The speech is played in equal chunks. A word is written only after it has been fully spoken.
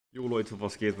Jo Leute,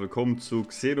 was geht? Willkommen zu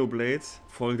XENOBLADE,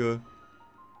 Folge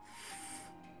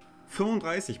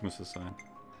 35 müsste es sein.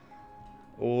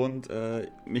 Und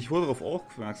mich wurde darauf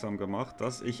aufmerksam gemacht,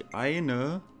 dass ich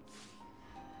eine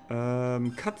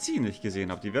Cutscene nicht gesehen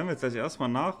habe. Die werden wir jetzt gleich erstmal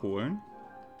nachholen.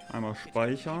 Einmal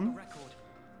speichern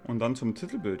und dann zum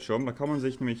Titelbildschirm. Da kann man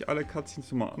sich nämlich alle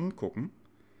Cutscenes mal angucken.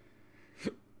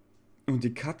 Und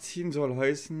die Cutscene soll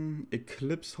heißen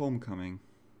Eclipse Homecoming.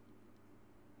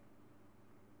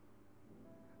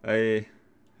 Ey,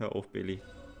 hör auf, Billy.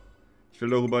 Ich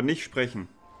will darüber nicht sprechen.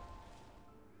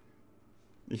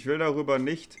 Ich will darüber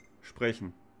nicht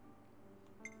sprechen.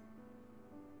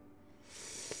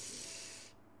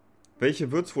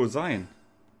 Welche wird's wohl sein?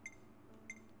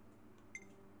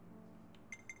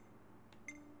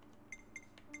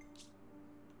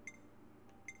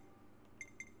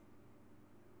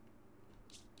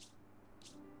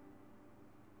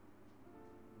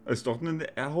 Ist doch eine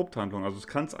Haupthandlung. Also es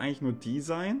kann es eigentlich nur die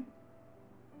sein?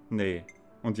 Nee.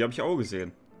 Und die habe ich auch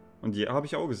gesehen. Und die habe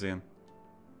ich auch gesehen.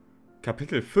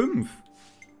 Kapitel 5.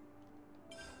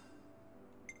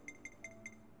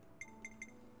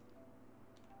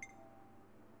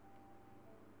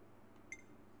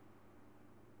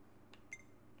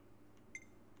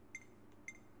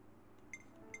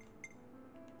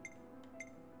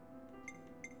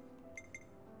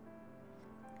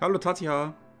 Hallo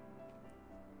Tatja.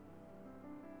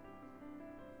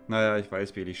 Naja, ich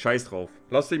weiß, Baby. Scheiß drauf.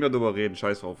 Lass nicht mehr drüber reden.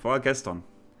 Scheiß drauf. War gestern.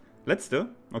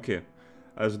 Letzte? Okay.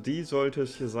 Also die sollte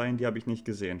es hier sein. Die habe ich nicht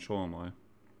gesehen. Schauen wir mal.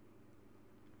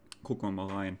 Gucken wir mal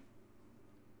rein.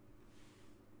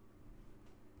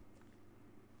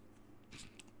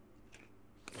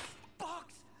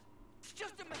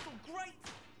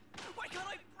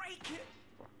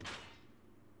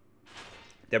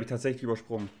 Die habe ich tatsächlich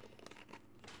übersprungen.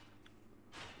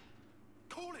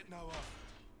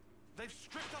 They've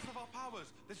stripped us of our powers.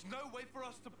 There's no way for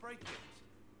us to break it.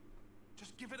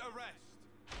 Just give it a rest.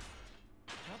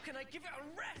 How can I give it a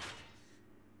rest?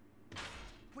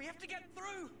 We have to get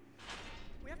through.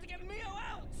 We have to get Mio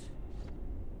out.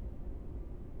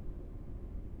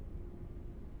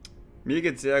 Mir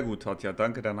geht's sehr gut, Tatja.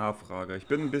 Danke der Nachfrage. Ich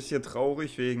bin ein bisschen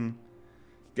traurig wegen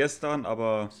gestern,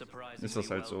 aber ist das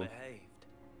halt so. I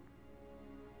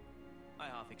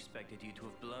half expected you to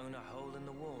have blown a hole in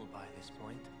the wall by this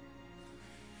point.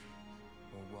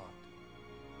 Or what?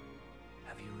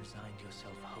 Have you resigned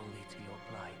yourself wholly to your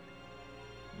plight?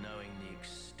 Knowing the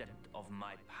extent of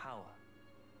my power,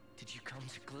 did you come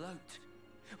to gloat?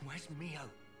 Where's Mio?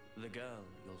 The girl,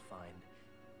 you'll find,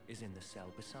 is in the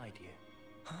cell beside you.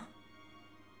 Huh?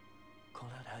 Call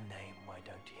out her name, why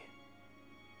don't you?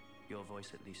 Your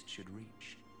voice at least should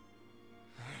reach.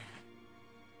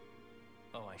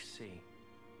 Oh, I see.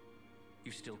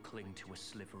 You still cling to a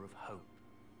sliver of hope.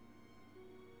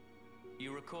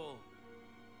 You recall,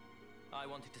 I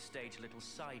wanted to stage a little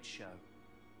sideshow.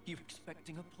 You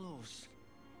expecting applause?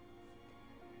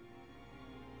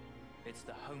 It's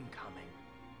the homecoming.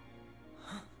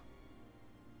 Huh?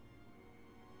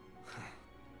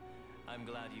 I'm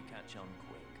glad you catch on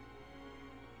quick.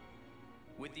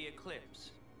 With the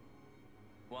eclipse,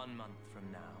 1 month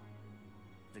from now,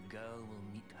 the girl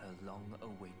will meet her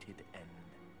long-awaited end.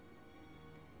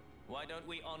 Why don't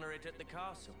we honor it at the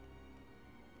castle?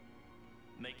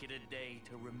 Make it a day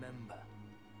to remember.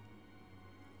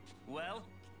 Well,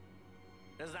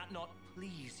 does that not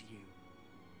please you?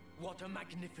 What a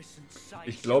magnificent sight.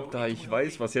 Ich glaube, da ich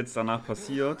weiß, was jetzt danach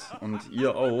passiert und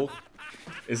ihr auch,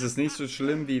 ist es nicht so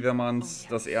schlimm, wie wenn man es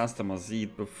das erste Mal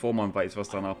sieht, bevor man weiß, was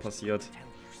danach passiert.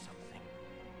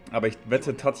 Aber ich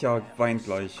wette, Tatja weint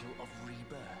gleich.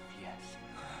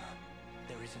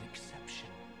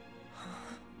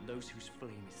 Those whose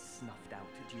flame is snuffed out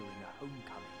during a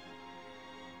homecoming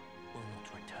will not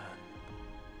return.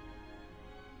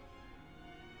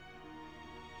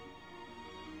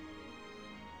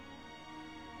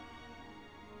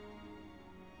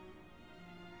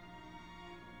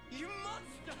 You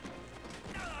monster!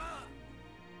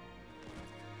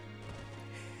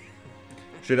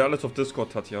 Steht alles auf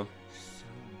Discord, Tatja. So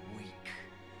weak.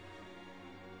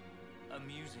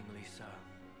 Amusingly so.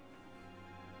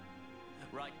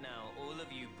 Right now, all of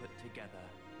you put together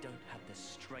don't have the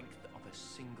strength of a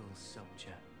single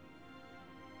soldier.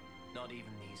 Not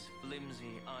even these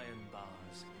flimsy iron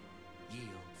bars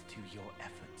yield to your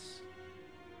efforts.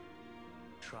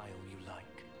 Try all you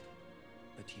like,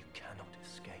 but you cannot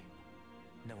escape.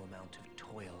 No amount of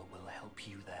toil will help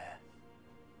you there.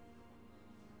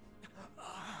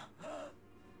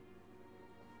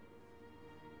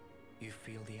 You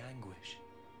feel the anguish,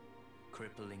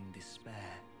 crippling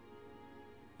despair.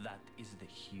 That is the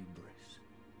hubris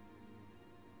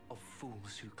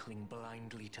fools who cling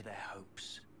blindly to their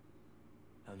hopes,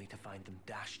 only to find them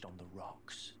dashed on the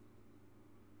rocks.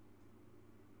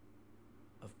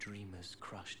 Of dreamers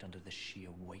crushed under the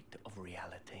sheer weight of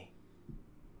reality.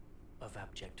 Of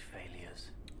abject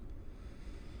failures.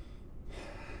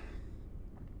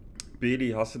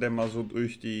 Bedi, hast du denn mal so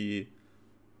durch die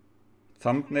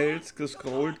Thumbnails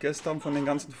gescrollt gestern von den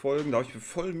ganzen Folgen? Da habe ich mir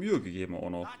voll Mühe gegeben auch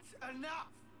noch.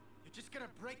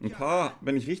 Ein paar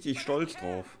bin ich richtig stolz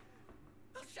drauf.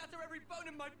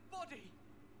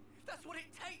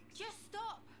 Just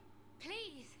stop,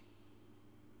 please.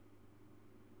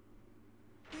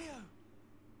 Leo,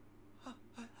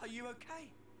 are you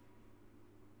okay?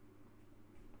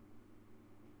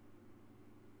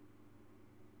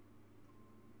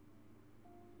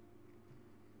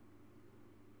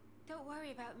 Don't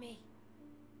worry about me.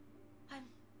 I'm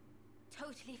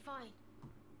totally fine.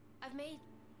 I've made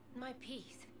my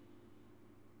peace.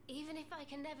 Even if I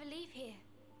can never leave here,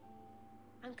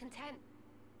 I'm content.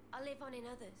 I'll live on in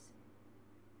others.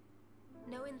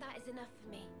 Knowing that is enough for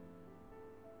me.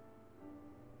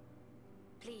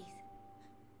 Please,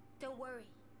 don't worry.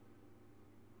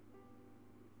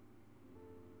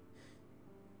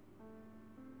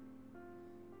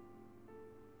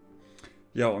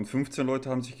 Ja, und 15 Leute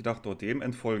haben sich gedacht, oh, dem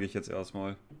entfolge ich jetzt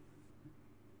erstmal.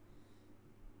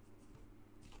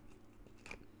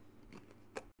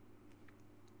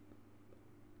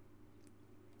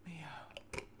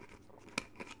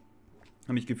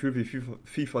 Habe mich gefühlt wie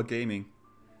FIFA Gaming.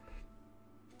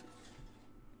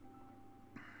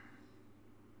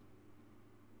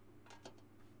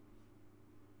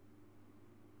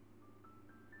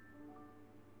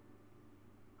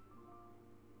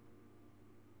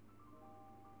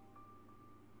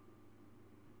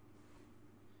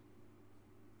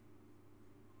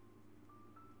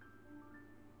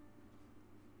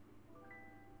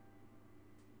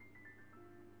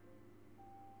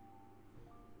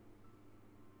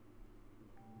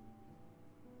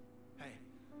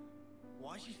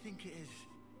 Why do you think it is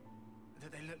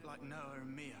that they look like Noah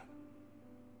and Mia?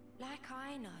 Like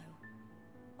I know.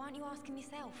 Why aren't you asking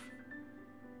yourself?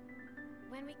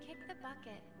 When we kick the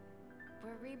bucket,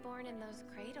 we're reborn in those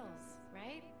cradles,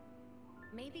 right?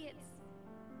 Maybe it's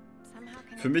somehow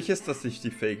connected. Für mich ist das nicht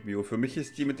die Fake Mew. Für mich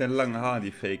ist die mit den langen Haaren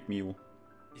die Fake Mew.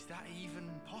 Is that even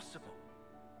possible?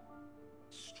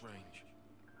 Strange.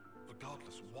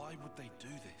 Regardless, why would they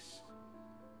do this?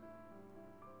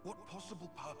 What possible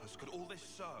purpose could all this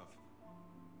serve?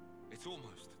 It's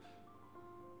almost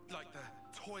like they're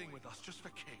toying with us just for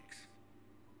kicks.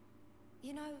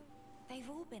 You know, they've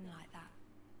all been like that.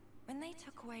 When they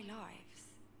took away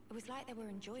lives, it was like they were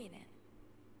enjoying it.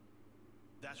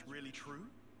 That's really true?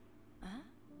 Huh?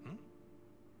 Hmm?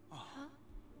 Oh. Huh?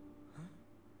 Huh?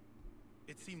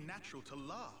 It seemed natural to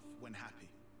laugh when happy.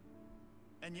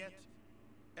 And yet,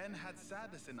 N had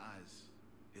sadness in eyes,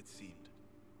 it seemed.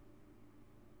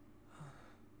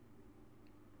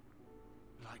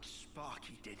 Like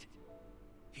Sparky did.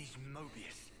 He's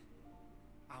Mobius.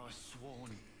 Our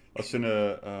sworn. Was für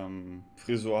eine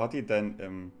Frisur hat die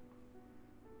denn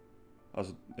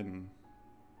also im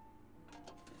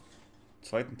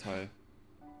zweiten Teil?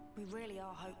 We really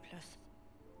are hopeless.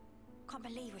 Can't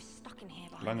believe we're stuck in here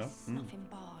behind Lange? the snuffing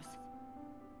bars.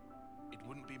 It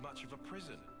wouldn't be much of a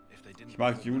prison if they didn't. Ich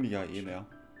mag perform Juni that ja eh function. mehr.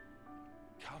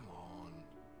 Come on.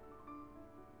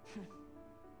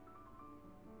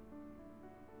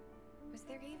 Was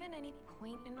there even any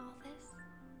point in all this?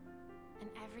 And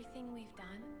everything we've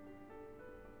done?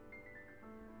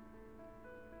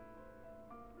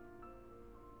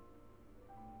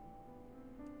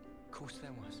 Of course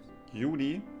there was.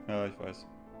 Juni? Ja, ich weiß.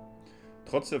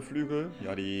 Trotz der Flügel,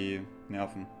 ja, die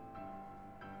nerven.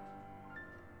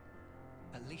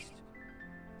 At least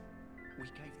we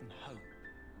gave them hope.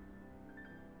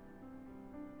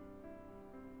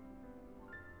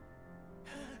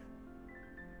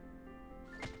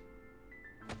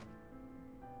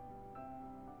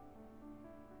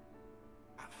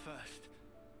 At first,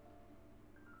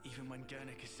 even when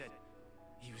Guernica said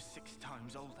he was 6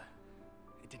 times older,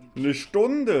 it didn't. Eine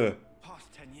Stunde!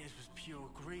 Past 10 years was pure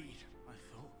greed, I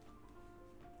thought.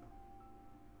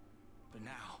 But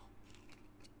now,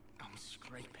 I'm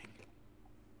scraping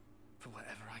for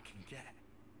whatever I can get.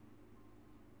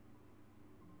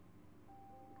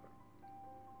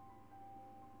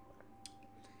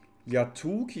 Ja,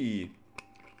 Tuki!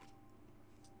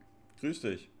 Grüß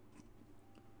dich.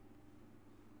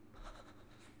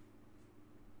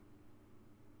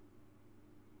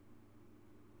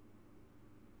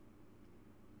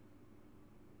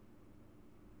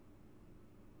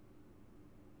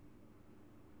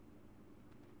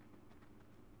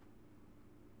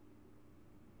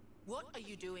 What are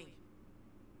you doing?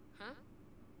 Huh?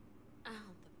 Oh,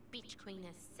 the Bitch Queen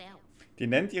herself. Die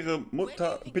nennt ihre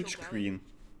Mutter Bitch Queen.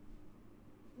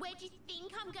 Where do you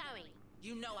think I'm going?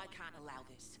 You know I can't allow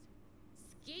this.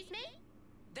 Excuse me?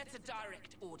 That's a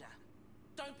direct order.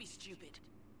 Don't be stupid.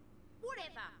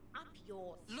 Whatever. Up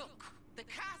yours. Look, the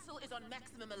castle is on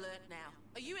maximum alert now.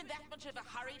 Are you in that much of a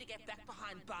hurry to get back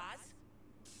behind bars?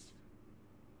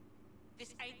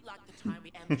 This ain't like the time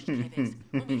we ambushed Keves,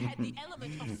 when we had the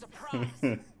element of surprise.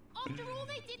 After all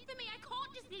they did for me, I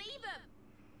can't just leave them.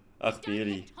 Ach, Don't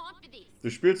Beli. have time for this.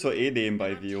 Du spielst doch eh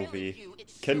nebenbei I'm telling WoW. you,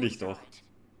 it's Kenn your dich doch. side.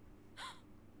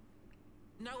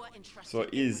 Noah entrusted So eh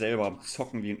everything selber to am us.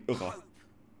 Zocken wie ein Irrer. Hope,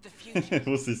 the future.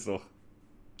 Wusste ich's doch.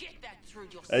 Get that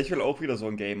through your Ja, ich will auch wieder so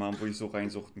ein Game haben, wo ich so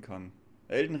reinsuchten kann.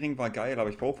 Elden Ring war geil, aber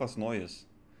ich brauche was Neues.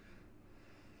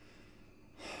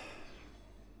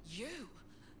 You.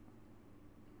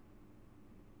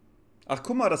 Ach,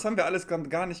 guck mal, das haben wir alles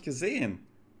gar nicht gesehen.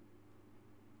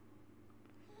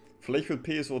 Vielleicht wird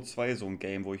PSO 2 so ein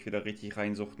Game, wo ich wieder richtig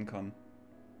reinsuchten kann.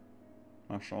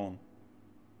 Mal schauen.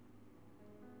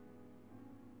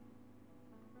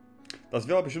 Das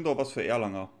wäre bestimmt auch was für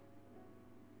Erlanger.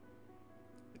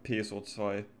 PSO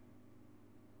 2.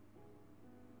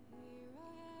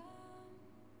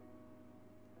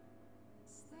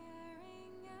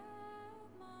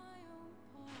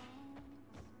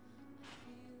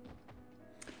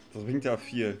 Das bringt ja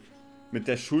viel. Mit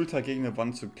der Schulter gegen eine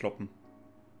Wand zu kloppen.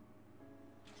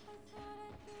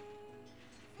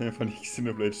 Von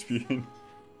XENOBLADE spielen.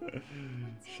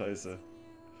 Scheiße.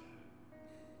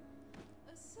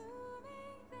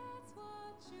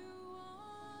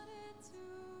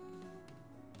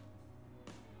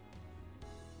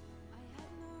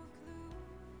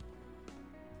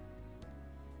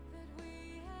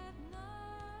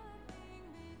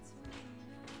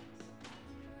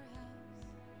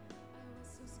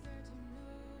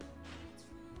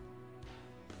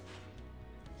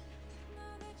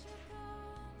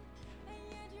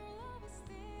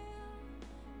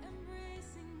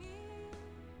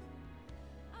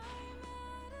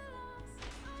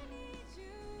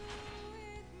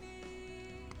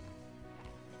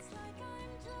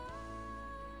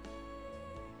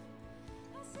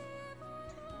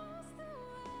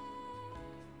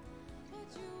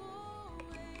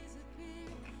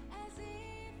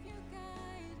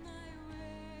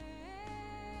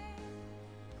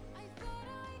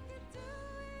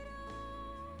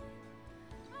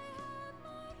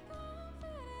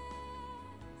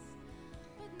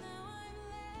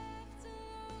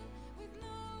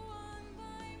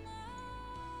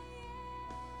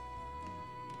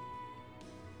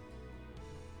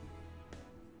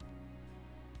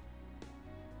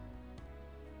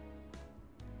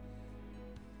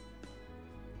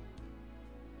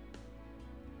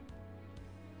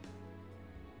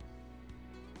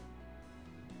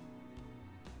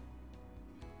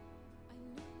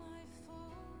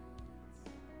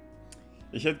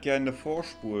 Ich hätte gerne eine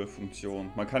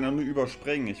Vorspulfunktion. Man kann ja nur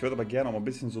überspringen. Ich würde aber gerne auch mal ein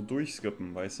bisschen so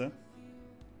durchskippen, weißt du?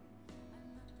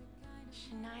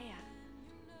 Shania.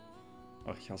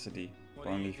 Ach, ich hasse die. War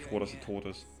eigentlich froh, dass sie tot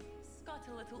ist. Got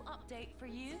a little update for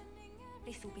you.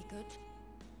 This'll be good.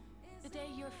 The day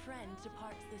your friend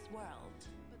departs this world.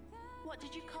 What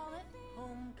did you call it?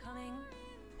 Homecoming?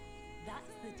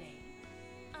 That's the day.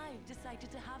 I've decided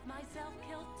to have myself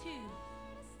killed too.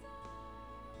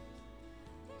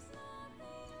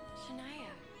 Shania,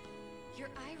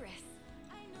 you're Iris.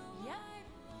 Yep.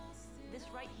 This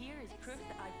right here is proof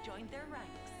that I've joined their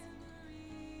ranks.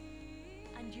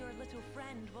 And your little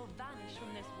friend will vanish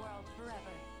from this world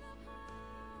forever.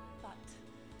 But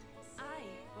I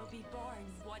will be born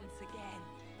once again.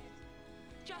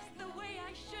 Just the way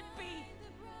I should be.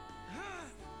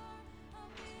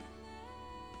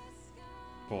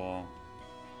 Boah.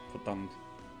 Verdammt.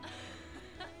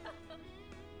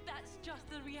 That's just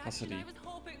the Hasse reaction die. I was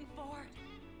hoping for.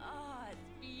 Ah, it's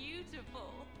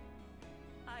beautiful.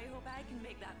 I hope I can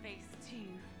make that face too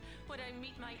when I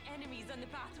meet my enemies on the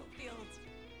battlefield.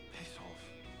 Piss off,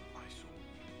 eyesore.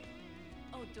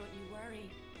 Oh, don't you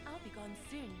worry. I'll be gone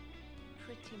soon.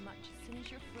 Pretty much as soon as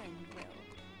your friend will.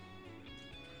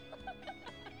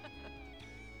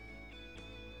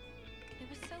 It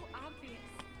was so obvious,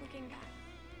 looking back.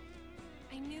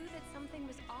 I knew that something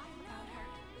was off about her.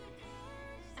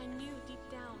 I knew deep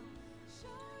down.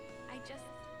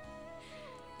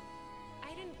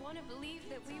 I didn't want to believe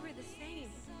that we were the same.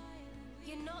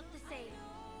 You're not the same.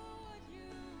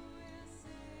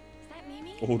 Is that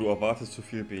Mimi? Oh, du erwartest zu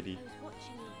viel, Beli. I was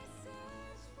watching you.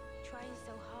 Trying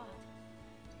so hard.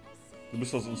 Du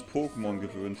bist aus uns Pokémon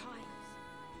gewöhnt, Times.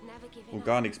 Never giving wo up.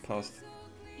 gar nichts passt.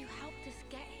 You helped us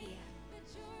get here.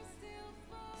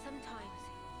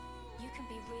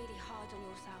 can be really hard on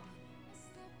yourself.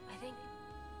 I think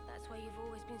that's why you've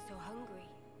always been so hungry.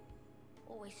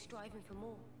 Always striving for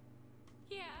more.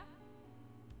 Yeah.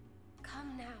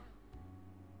 Come now.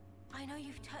 I know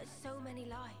you've touched so many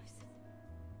lives.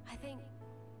 I think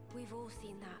we've all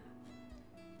seen that.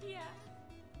 Yeah.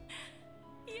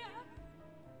 Yeah.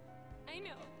 I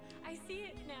know. I see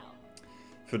it now.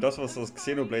 Für das, was das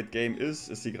Xenoblade Game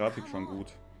ist die Grafik schon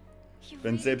gut.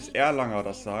 Wenn selbst Erlanger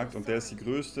das sagt, und der ist die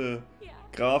größte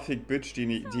Grafik-Bitch,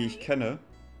 die ich kenne,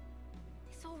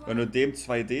 wenn du dem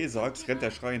 2D sagst, rennt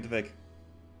er schreiend weg.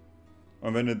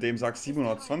 Und wenn du dem sagst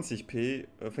 720p,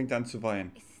 fängt er an zu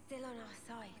weinen. It's still on our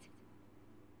side.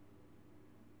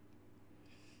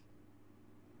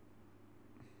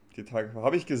 Die Tage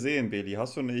habe ich gesehen, Beli.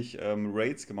 Hast du nicht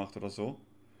Raids gemacht oder so?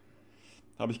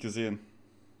 Habe ich gesehen.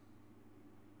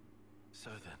 So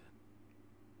then,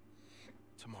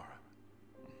 tomorrow.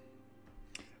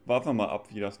 Warten wir mal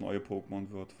ab, wie das neue Pokémon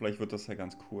wird. Vielleicht wird das ja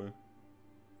ganz cool.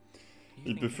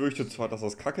 Ich befürchte zwar, dass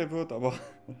das kacke wird, aber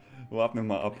warten wir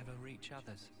mal ab. Never reach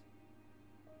others.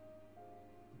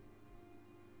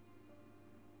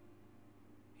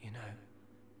 You know,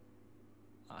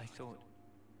 I thought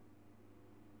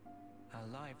our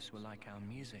lives were like our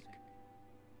music.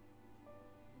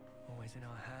 Always in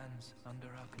our hands, under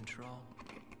our control.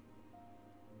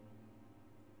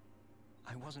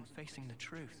 I wasn't facing the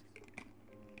truth.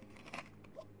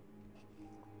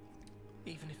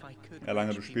 Even if I could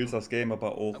Erlange, du spielst das Game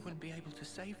aber auch I wouldn't be able to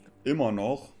save them. immer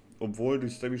noch, obwohl du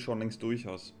die Story schon längst durch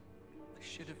hast. I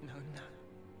should have known that.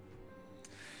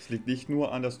 Es liegt nicht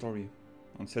nur an der Story.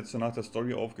 Sonst hättest du nach der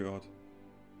Story aufgehört.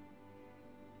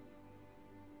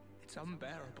 It's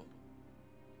unbearable.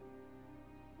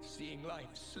 Seeing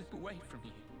life slip away from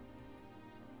you.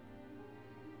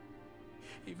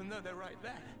 Even though they're right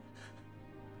there.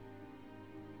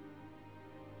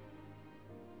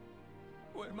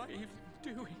 What am I even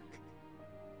doing?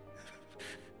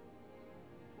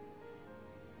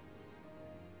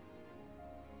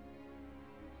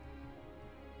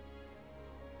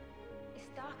 It's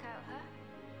dark out, huh?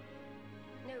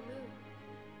 No moon.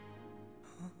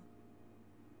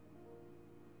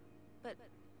 But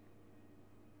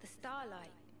the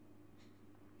starlight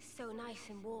is so nice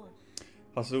and warm.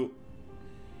 Hast du...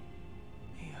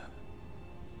 Mia.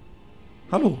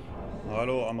 Hallo.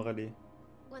 Hallo, Amreli.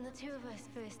 When the two of us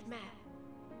first met,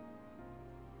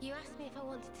 you asked me if I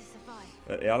wanted to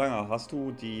survive. Erlanger, hast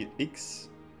du die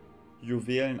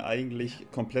X-Juwelen eigentlich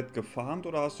komplett gefarmt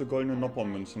oder hast du goldene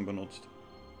Noppon-Münzen benutzt?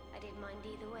 I didn't mind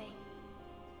either way.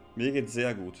 Mir geht's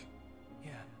sehr gut.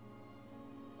 Yeah.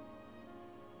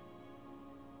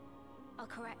 I'll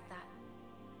correct that.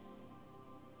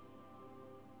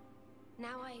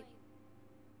 Now I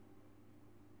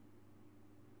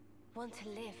want to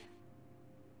live.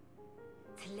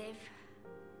 To live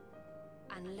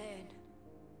and learn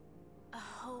a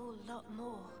whole lot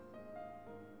more.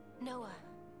 Noah,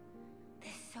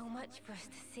 there's so much for us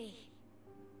to see.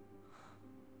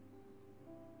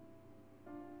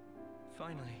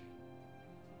 Finally.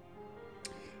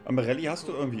 Amreli, hast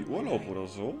du irgendwie Urlaub oder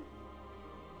so?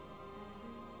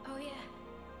 Oh yeah,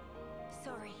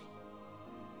 sorry.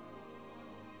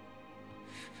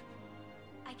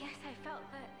 I guess I felt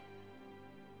that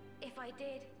if I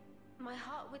did, my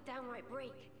heart would downright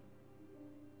break.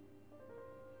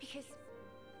 Because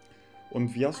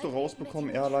Und wie hast du rausbekommen,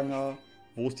 Erlanger,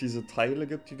 wo es diese Teile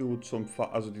gibt, die du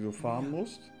die du farmen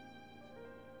musst?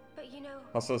 but you know,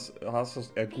 Hast du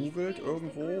das ergoogelt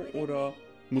irgendwo oder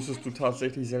musstest du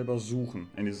tatsächlich selber suchen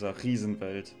in dieser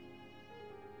Riesenwelt?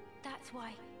 that's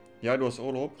why Ja, du hast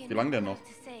Urlaub. you're Wie lange not denn noch? allowed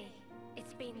to say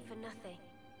it's been for nothing.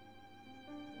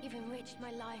 You've enriched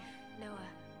my life, Noah.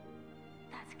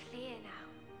 That's clear now.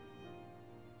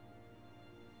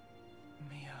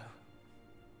 Mio.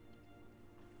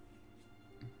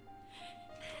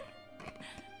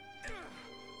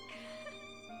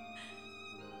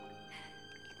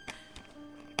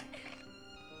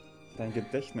 Dein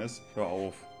Gedächtnis, hör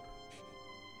auf.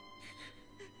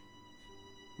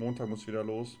 Montag muss wieder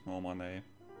los. Oh Mann, ey.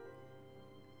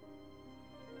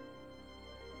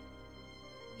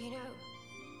 You know,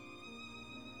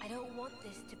 I don't want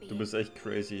this to be Du bist echt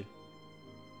crazy.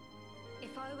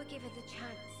 If I were given the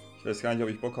chance, Ich weiß gar nicht, ob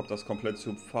ich Bock habe, das komplett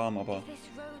zu farmen, aber if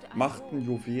this road I macht ein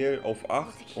walk, Juwel auf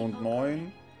 8 und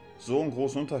 9 so einen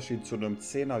großen Unterschied zu einem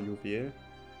 10er Juwel?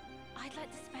 I'd like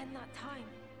to spend that time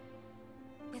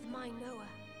with my Noah.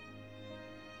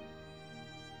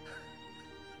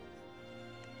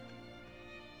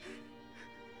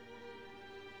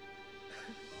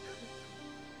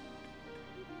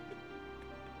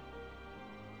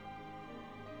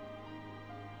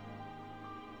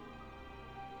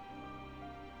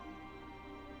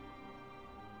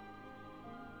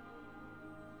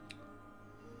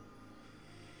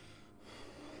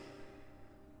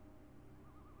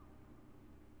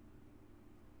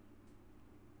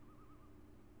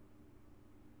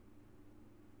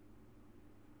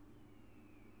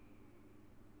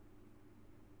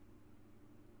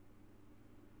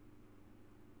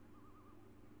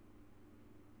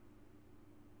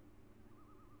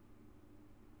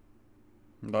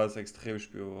 Da ist extrem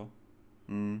spürbar.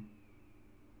 Mhm.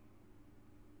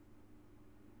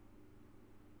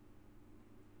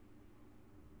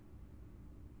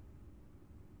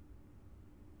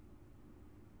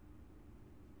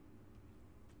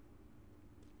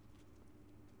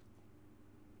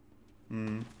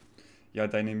 Mhm. Ja,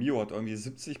 deine Mio hat irgendwie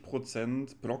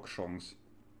 70% Blockchance.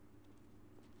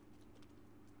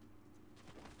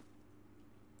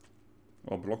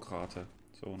 Oder Blockrate.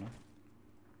 So, ne?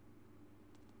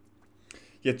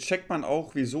 Jetzt checkt man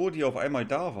auch, wieso die auf einmal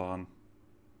da waren.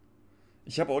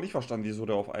 Ich habe auch nicht verstanden, wieso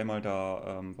der auf einmal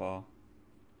da war.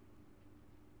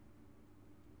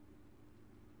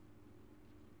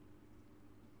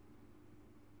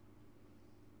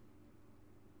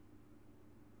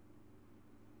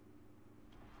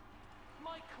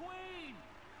 My queen!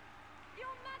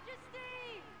 Your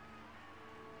Majesty!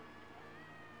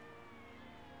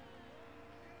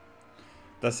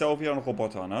 Das ist ja auch wieder ein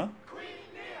Roboter, ne?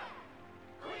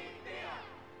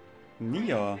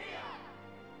 Nia.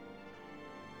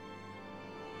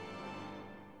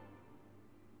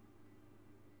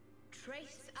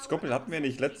 Skoppel, hatten wir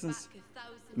nicht letztens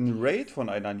einen Raid von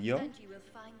einer Nia? And you will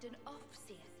find an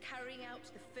officer carrying out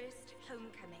the first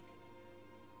homecoming.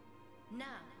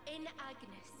 Now, in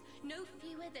Agnes, no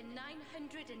fewer than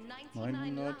 999 lives have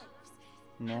returned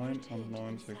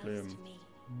 999 themselves Leben. to me.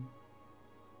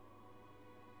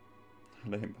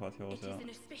 Lame Partyhaus, It ja. is an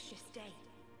auspicious day.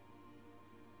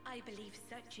 I believe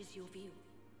such is your view.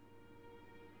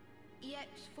 Yet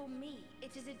for me,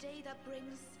 it is a day that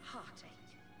brings heartache.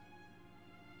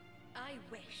 I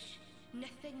wish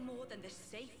nothing more than the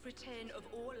safe return of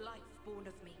all life born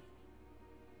of me.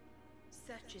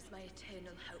 Such is my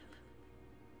eternal hope.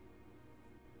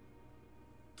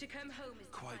 To come home is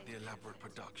Quite the elaborate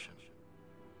production.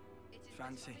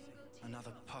 Fancy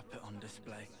another puppet on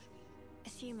display.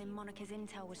 Assuming Monica's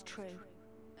intel was true.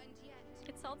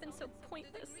 It's all been so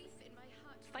pointless.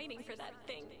 Fighting for that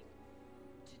thing.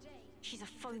 She's a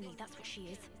phony, that's what she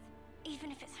is.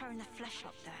 Even if it's her in the flesh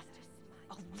up there,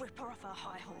 I'll rip her off her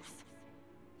high horse.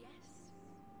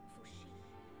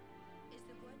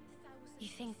 You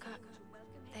think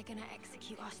they're gonna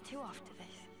execute us too after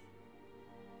this?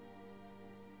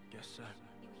 Guess so.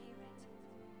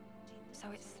 So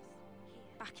it's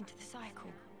back into the cycle.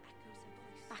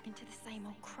 Back into the same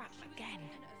old crap again.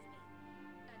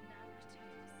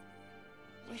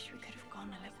 Wish we could have gone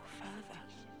a little further.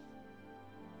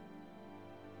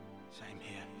 Same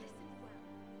here.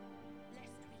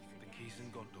 The keys in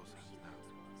Gondor's hands now.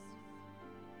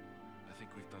 I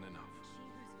think we've done enough.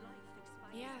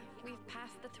 Yeah, we've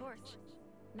passed the torch.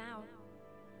 Now,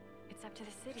 it's up to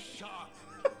the city. Shut up!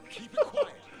 Keep it quiet!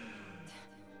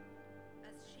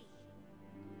 as she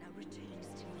now returns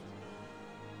to me.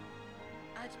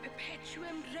 Ad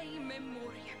perpetuum rei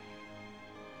memoriam.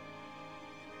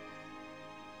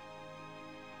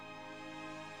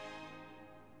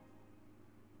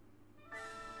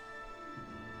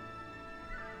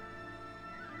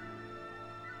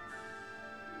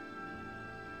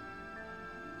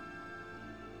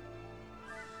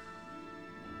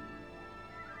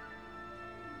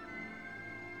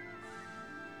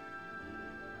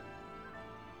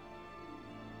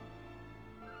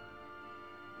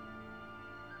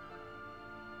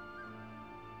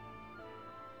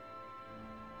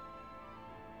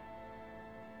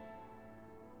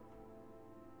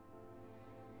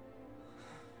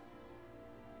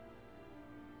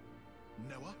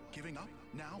 Noah, giving up?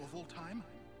 Now, of all time?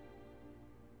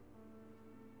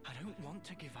 I don't want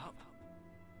to give up.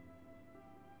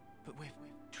 But we're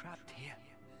trapped here.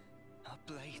 Our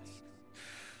blades.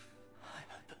 I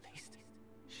hope at least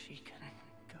she can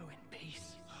go in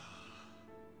peace.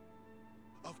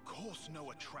 Of course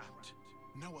Noah trapped.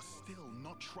 Noah still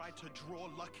not tried to draw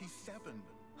Lucky 7.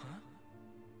 Huh?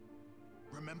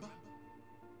 Remember?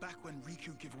 Back when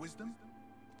Riku give wisdom?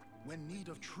 When need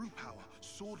of true power,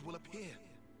 sword will appear.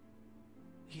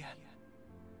 Yeah.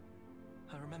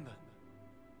 I remember.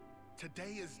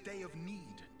 Today is day of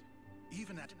need.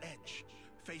 Even at edge,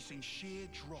 facing sheer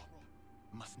drop,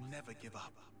 must never give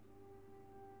up.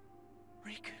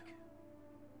 Riku.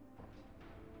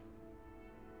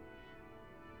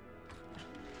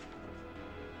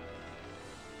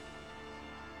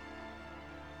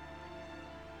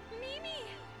 Mimi!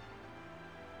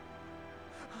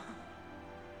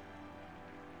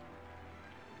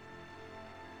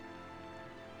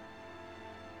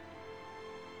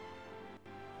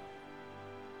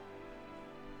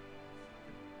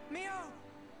 Mio!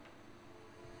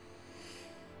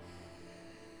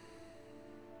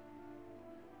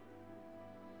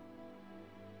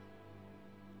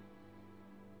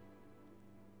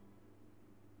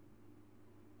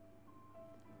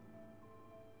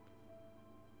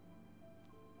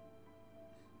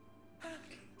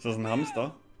 Ist das ein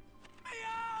Hamster?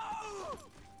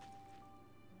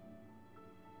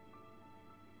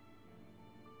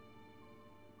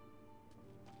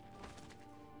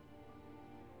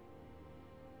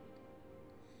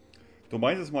 Du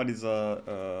meintest mal,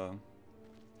 dieser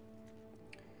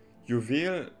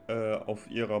Juwel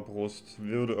auf ihrer Brust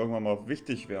würde irgendwann mal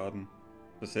wichtig werden.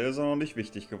 Bisher ist er noch nicht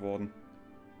wichtig geworden.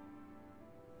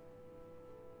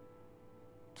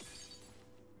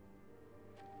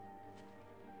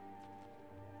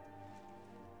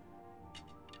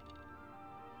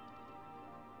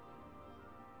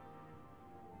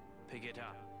 Pick it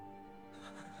up.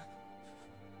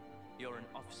 You're an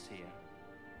Offseer,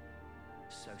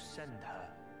 so send her.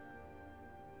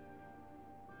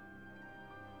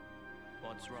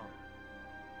 What's wrong?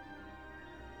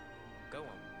 Go on,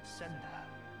 send her.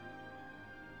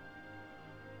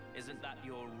 Isn't that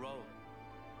your role?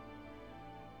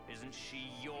 Isn't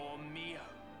she your Mio?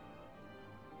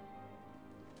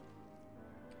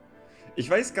 Ich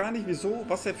weiß gar nicht wieso,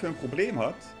 was er für ein Problem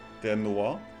hat, der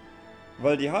Noah.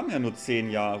 Weil die haben ja nur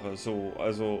 10 Jahre, so,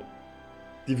 also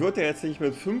die wird ja jetzt nicht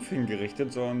mit 5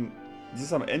 hingerichtet, sondern sie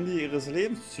ist am Ende ihres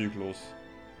Lebenszyklus.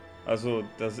 Also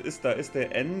da ist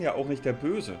der N ja auch nicht der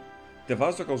Böse. Der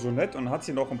war sogar so nett und hat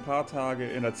sie noch ein paar Tage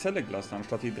in der Zelle gelassen,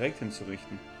 anstatt die direkt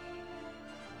hinzurichten.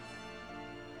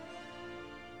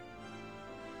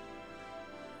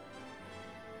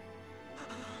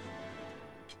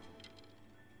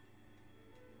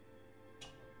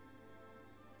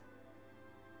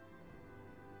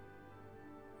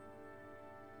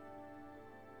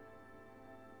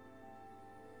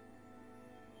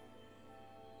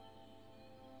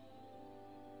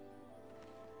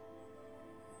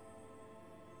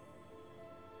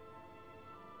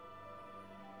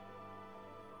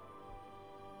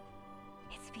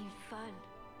 It's been fun,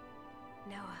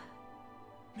 Noah.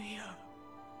 Mio.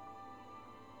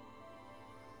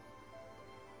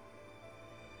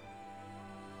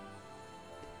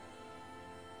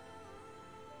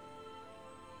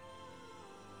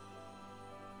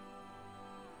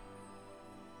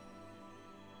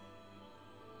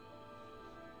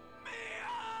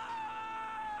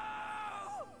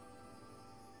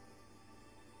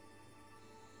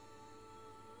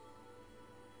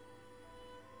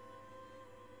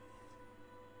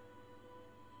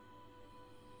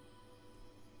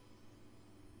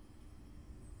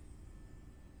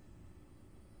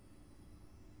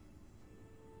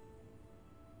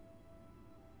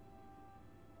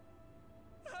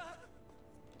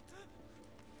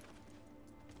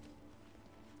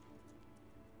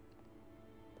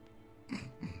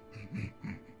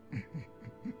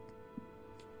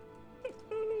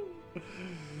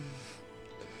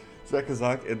 Sie hat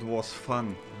gesagt, it was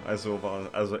fun. Es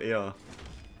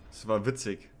war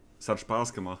witzig. Es hat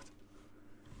Spaß gemacht.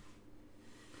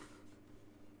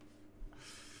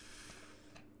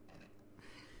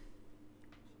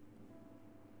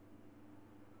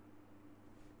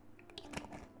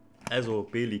 Also,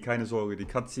 Bailey, keine Sorge, die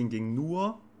Cutscene ging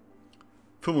nur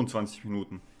 25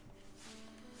 Minuten.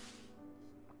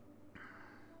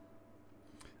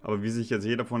 Aber wie sich jetzt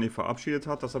jeder von ihr verabschiedet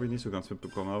hat, das habe ich nicht so ganz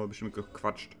mitbekommen. Aber bestimmt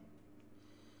gequatscht.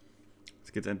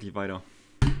 Jetzt geht's endlich weiter.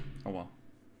 Aua.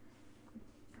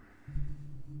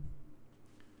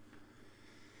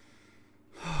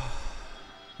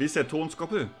 Wie ist der Ton,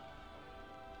 Skoppel?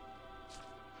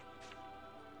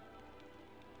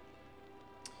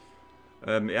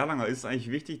 Erlanger, ist es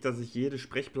eigentlich wichtig, dass ich jede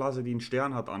Sprechblase, die einen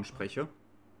Stern hat, anspreche?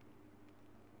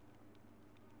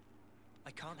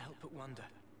 I can't help but wonder.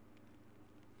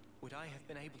 Would I have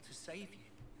been able to save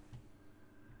you?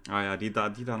 Ah ja, die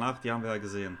danach, die haben wir ja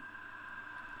gesehen.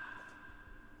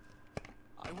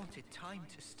 I wanted time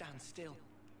to stand still.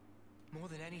 More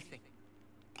than anything.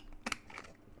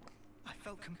 I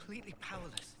felt completely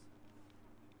powerless.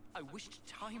 I wished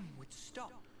time would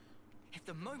stop. If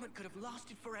the moment could have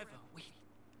lasted forever,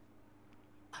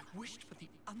 I wished for the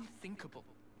unthinkable.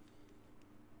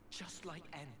 Just like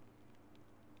N.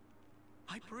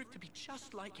 I proved to be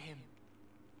just like him.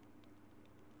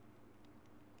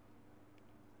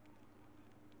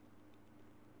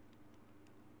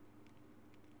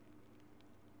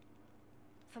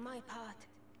 For my part,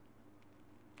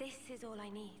 this is all I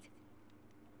need.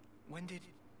 When did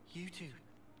you two?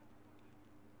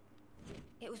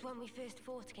 It was when we first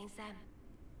fought against them.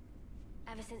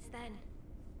 Ever since then,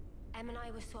 Em and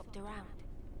I were swapped around.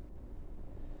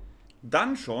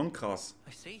 Dann schon krass.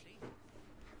 I see.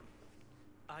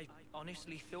 I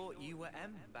honestly thought you were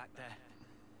M back there.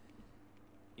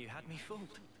 You had me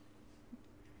fooled.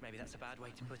 Maybe that's a bad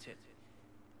way to put it.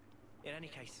 In any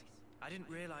case, I didn't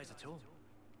realize at all.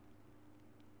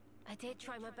 I did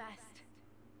try my best,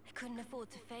 I couldn't afford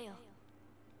to fail.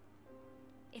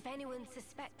 If anyone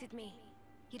suspected me,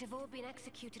 you'd have all been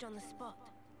executed on the spot.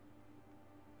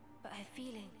 But her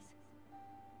feelings,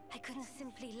 I couldn't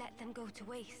simply let them go to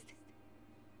waste.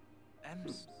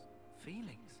 Em's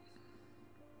feelings?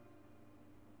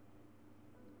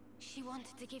 She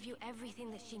wanted to give you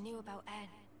everything that she knew about En.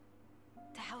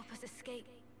 To help us escape.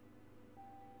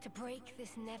 To break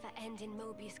this never-ending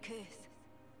Mobius curse.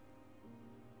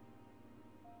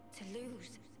 To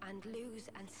lose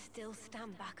and still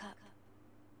stand back up.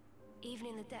 Even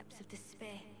in the depths of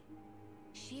despair.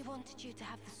 She wanted you to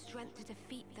have the strength to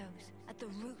defeat those at the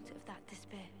root of that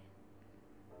despair.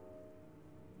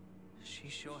 She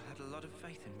sure had a lot of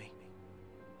faith in me.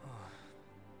 Oh.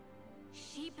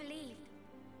 She believed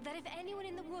that if anyone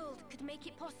in the world could make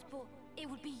it possible, it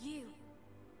would be you.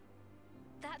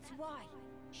 That's why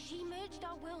she merged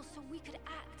our wills so we could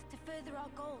act to further our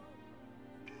goal.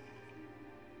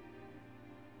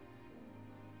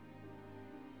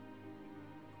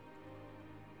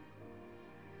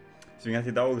 Deswegen hat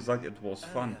die Dauer gesagt, it was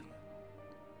fun.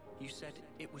 You said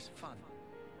it was fun.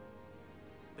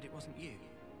 But it wasn't you.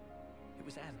 It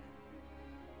was Em.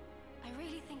 I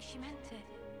really think she meant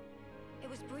it. It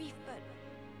was brief, but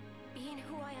being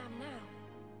who I am now,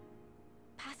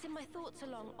 passing my thoughts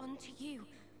along onto you,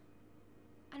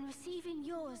 and receiving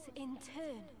yours in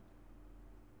turn.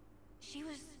 She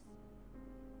was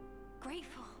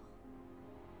grateful.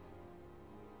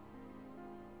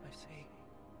 I see.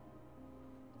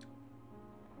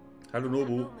 Hallo At that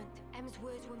Nobu. moment, Em's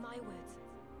words were my words,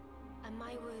 and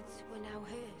my words were now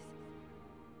hers.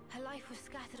 Her life was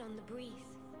scattered on the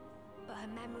breeze, but her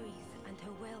memories and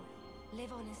her will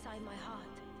live on inside my heart.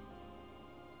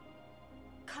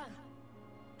 Come,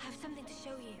 I have something to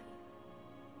show you.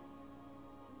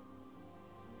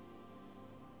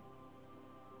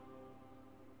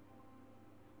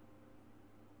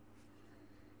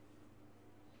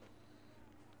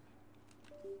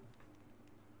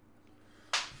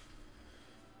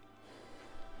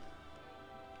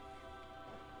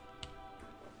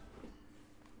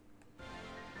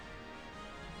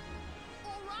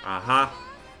 Aha.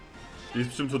 Die ist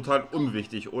bestimmt total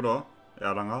unwichtig, oder?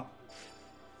 Erlanger.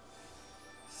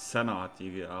 Senna hat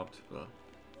die geerbt. Ja.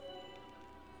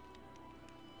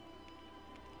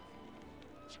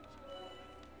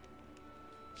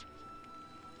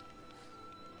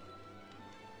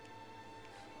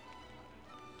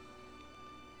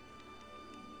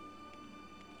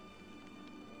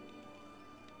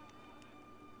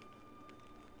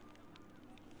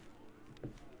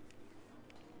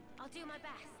 I'll do my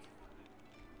best.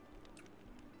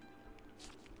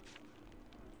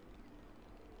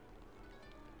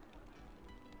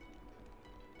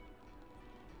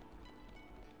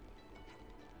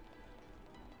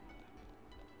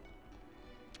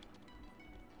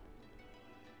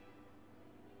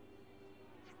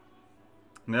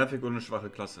 Nervig und eine schwache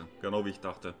Klasse. Genau wie ich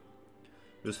dachte.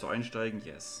 Willst du einsteigen?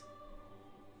 Yes.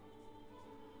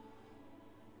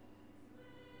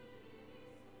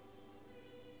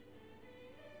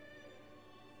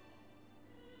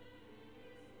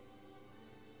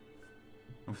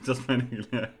 Das meine ich.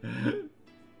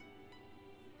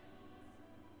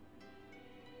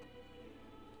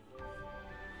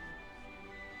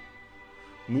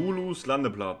 Mulus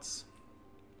Landeplatz.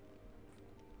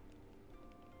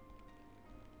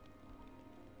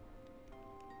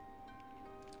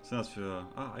 Was sind das für...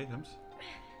 Ah, Items.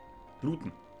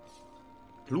 Bluten.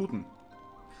 Bluten.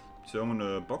 Ist hier irgendwo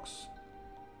eine Box?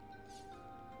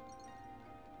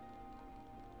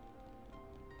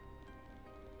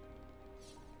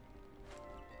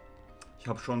 Ich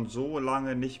habe schon so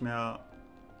lange nicht mehr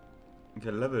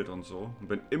gelevelt und so. Und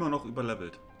bin immer noch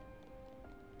überlevelt.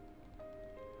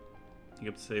 Hier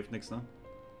gibt es safe nichts, ne?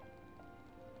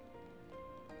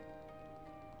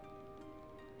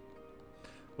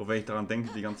 Wo, wenn ich daran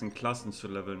denke, die ganzen Klassen zu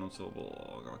leveln und so.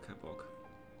 Boah, gar kein Bock.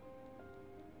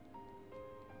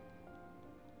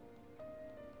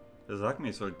 Der sagt mir,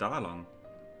 ich soll da lang.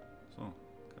 So.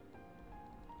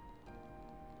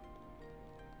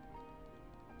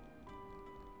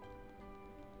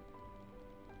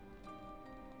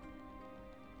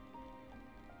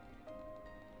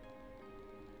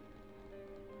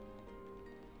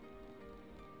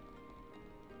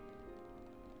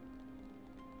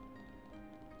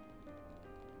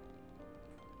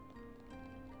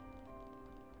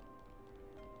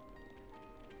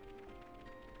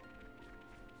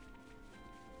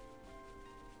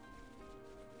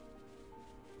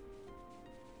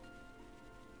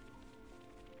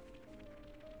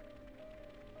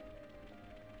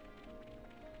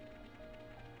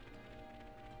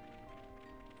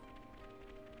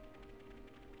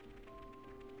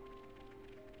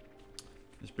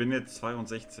 bin jetzt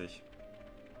 62.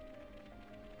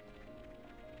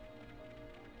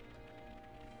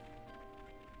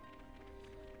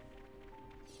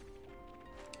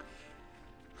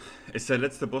 Ist der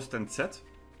letzte Boss denn Z?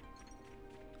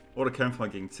 Oder kämpfen wir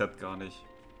gegen Z gar nicht?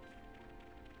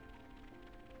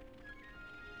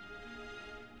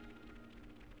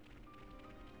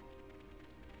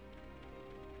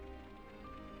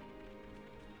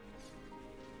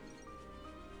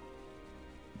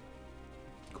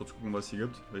 Kurz gucken, was es hier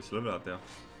gibt. Welches Level hat der?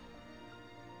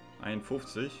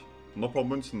 51. Noch ein paar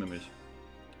Münzen nämlich.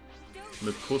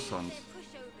 Mit Kusshand.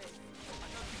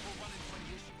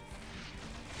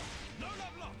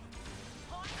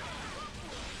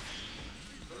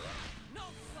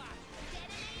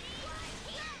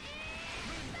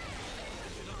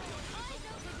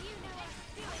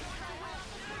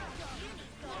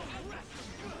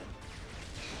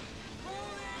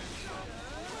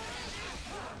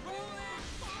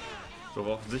 So,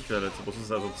 war offensichtlich der letzte Boss,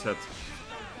 ist also Z.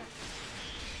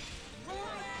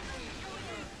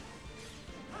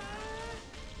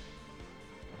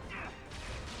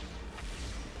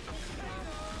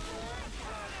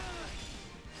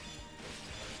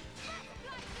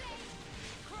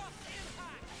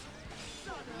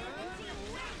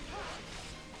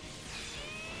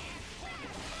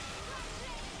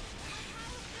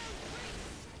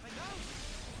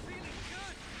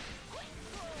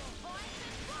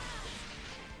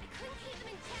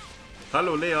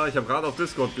 Hallo Lea, ich habe gerade auf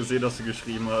Discord gesehen, dass du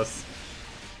geschrieben hast.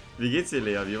 Wie geht's dir,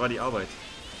 Lea? Wie war die Arbeit?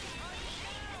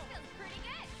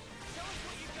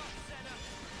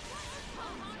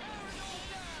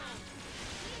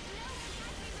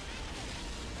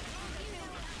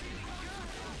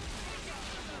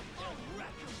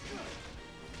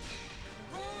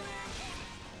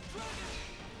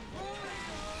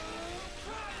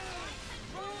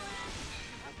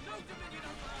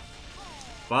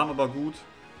 Warm, aber gut.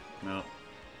 Ja.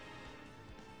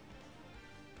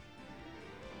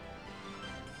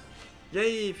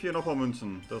 Yay, 4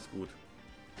 Noppermünzen. Das ist gut.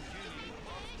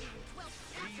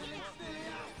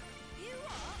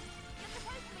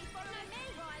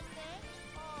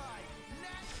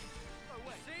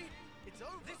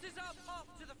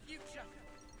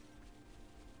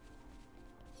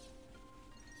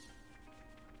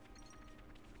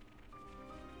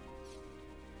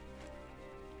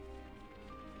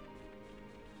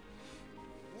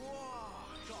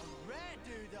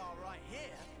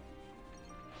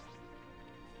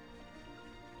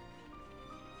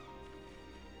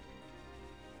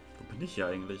 Wo bin ich hier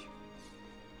eigentlich?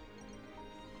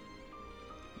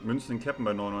 Münzen in Cappen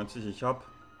bei 99. Ich habe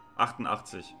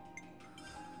 88.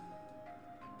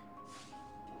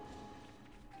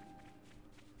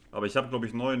 Aber ich habe, glaube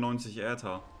ich, 99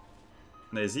 Äther.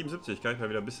 Ne, 77. Kann ich mal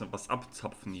wieder ein bisschen was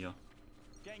abzapfen hier.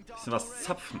 Ein bisschen was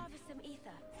zapfen.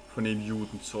 Von dem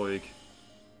Judenzeug.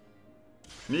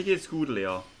 Mir geht's gut,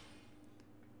 Lea.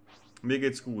 Mir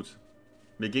geht's gut.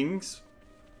 Mir ging's...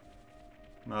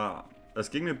 Na, es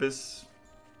ging mir bis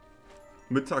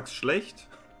mittags schlecht.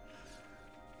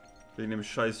 Wegen dem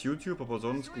scheiß YouTube, aber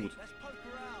sonst gut.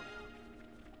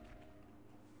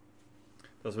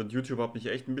 Das mit YouTube hat mich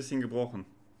echt ein bisschen gebrochen.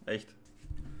 Echt.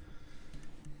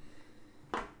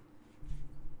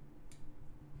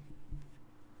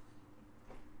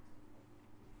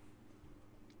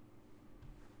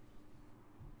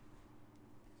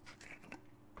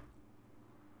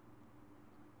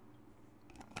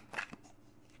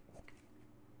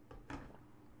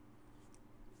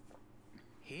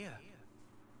 Here.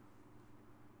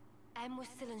 Em was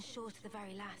still unsure to the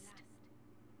very last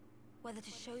whether to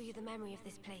show you the memory of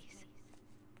this place.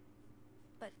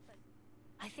 But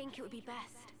I think it would be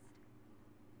best.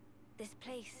 This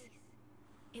place,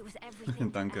 it was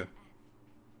everything. Danke.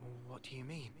 What do you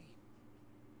mean?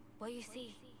 Well, you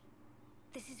see,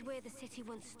 this is where the city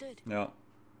once stood. Ja.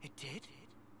 It did?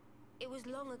 It was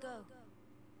long ago.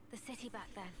 The city back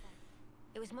then.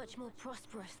 It was much more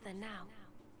prosperous than now.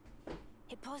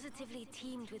 It positively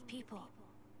teemed with people.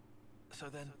 So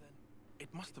then,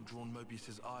 it must have drawn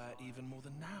Mobius's ire even more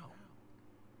than now.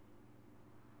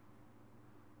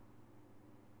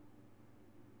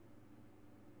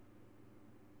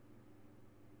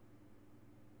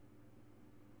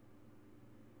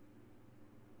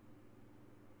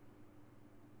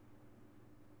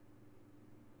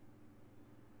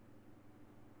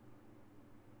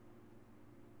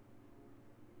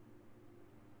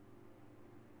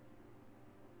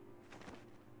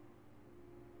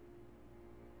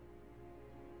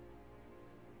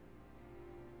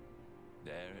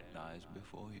 There it lies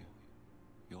before you,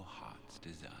 your heart's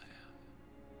desire.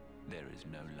 There is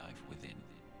no life within.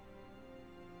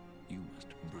 You must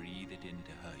breathe it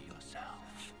into her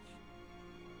yourself.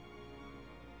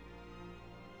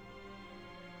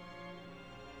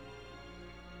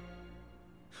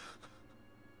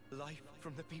 Life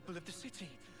from the people of the city.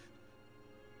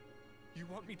 You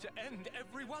want me to end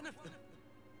every one of them?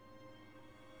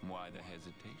 Why the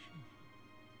hesitation?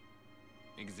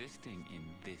 Existing in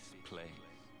this place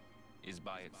is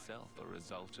by itself a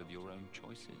result of your own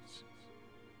choices.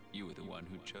 You are the one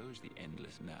who chose the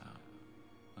endless now,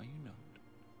 are you not?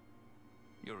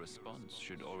 Your response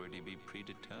should already be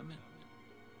predetermined.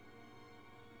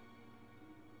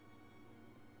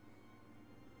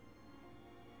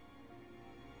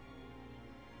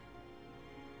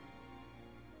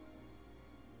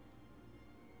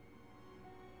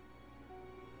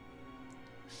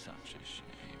 Such a shame.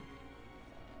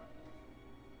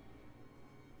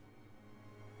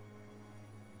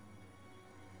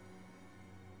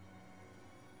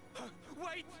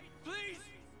 Wait, please!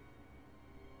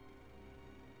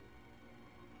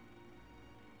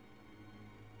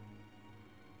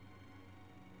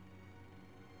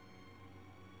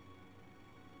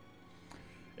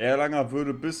 Erlanger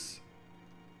würde bis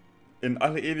in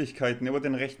alle Ewigkeiten immer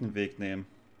den rechten Weg nehmen.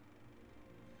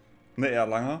 Ne,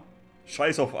 Erlanger?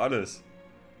 Scheiß auf alles.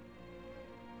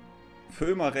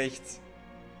 Für immer rechts.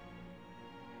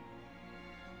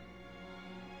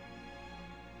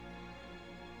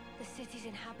 The city's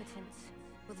inhabitants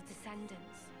were the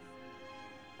descendants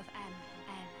of M,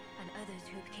 and others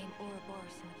who became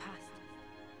Ouroboros in the past.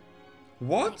 In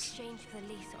What? exchange for the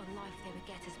lease on life they would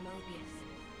get as Mobius,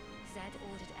 Zed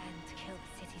ordered M to kill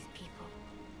the city's people.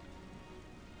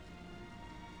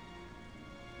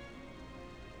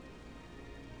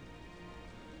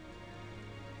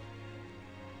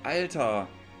 Alter.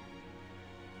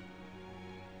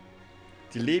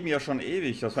 Die leben ja schon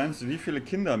ewig. Das meinst du, wie viele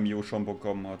Kinder Mio schon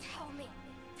bekommen hat?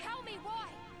 Tell me why!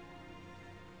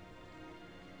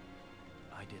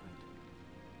 I didn't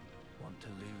want to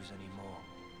lose any more.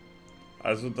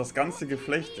 Also das ganze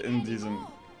Geflecht in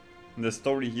der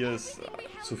Story hier ist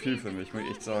zu viel für mich, muss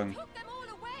ich echt sagen. Took them all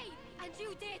away, and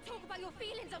you dare talk about your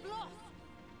feelings of loss.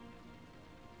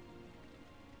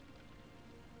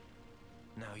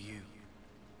 Now you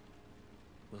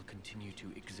will continue to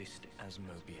exist as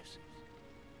Mobius.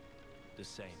 The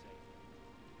same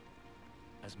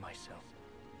as myself.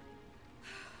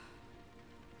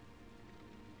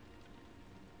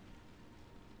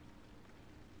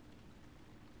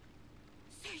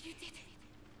 So you did it.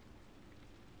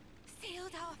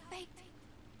 Sealed our fate.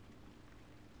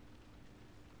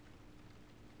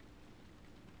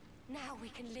 Now we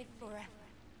can live forever.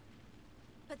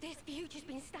 But this future's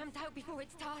been stamped out before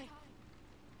its time.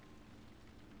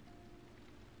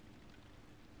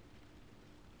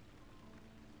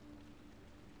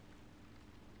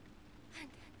 And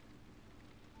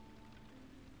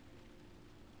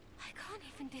I can't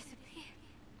even disappear.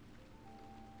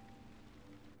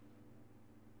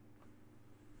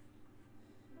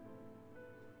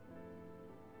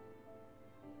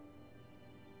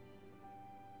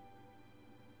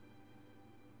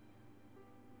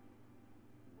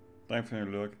 Danke für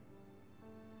den Lurk.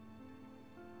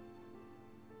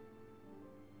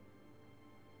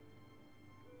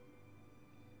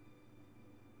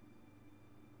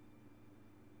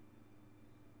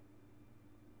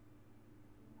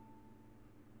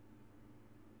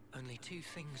 Only two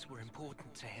things were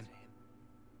important to him.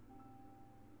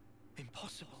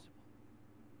 Impossible.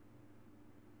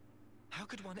 How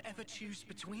could one ever choose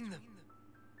between them?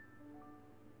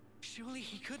 Surely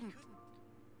he couldn't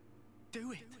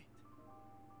do it.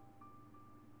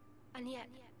 And yet,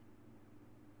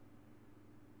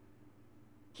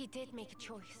 he did make a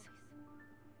choice.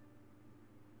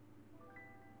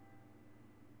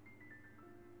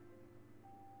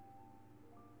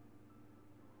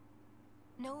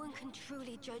 No one can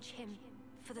truly judge him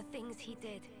for the things he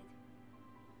did.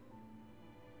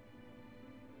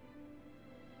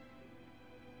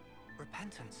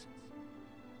 Repentance.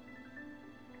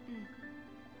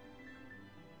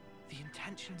 The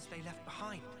intentions they left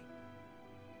behind.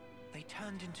 They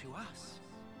turned into us.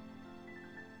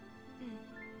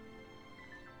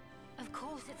 Of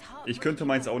course, it's hard. Ich könnte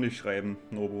meins auch nicht schreiben,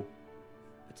 Nobu.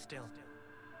 But still,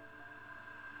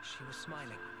 she was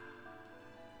smiling.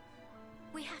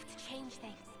 We have to change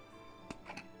things.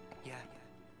 Yeah.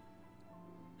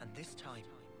 And this time,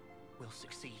 we'll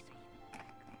succeed.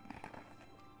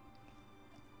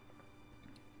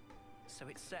 So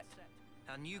it's set.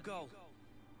 Our new goal.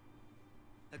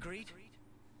 Agreed?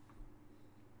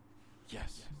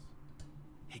 Yes.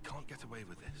 He can't get away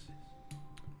with this.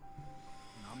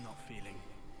 I'm not feeling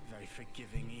very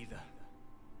forgiving either.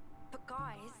 But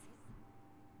guys,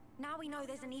 Now we know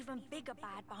there's an even bigger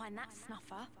bad behind that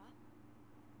snuffer.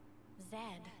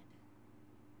 Zed.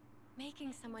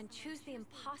 Making someone choose the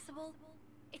impossible?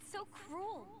 It's so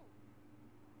cruel.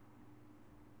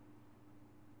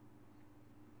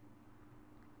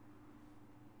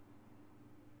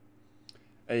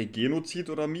 Ey, Genozid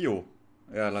oder Mio?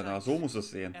 Ja, Lara, so muss es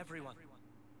sehen.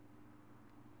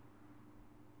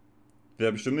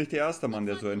 Wäre bestimmt nicht der erste Mann,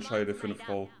 der so entscheidet für eine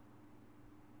Frau.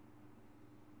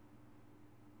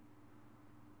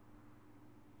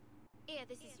 Here,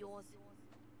 this is yours.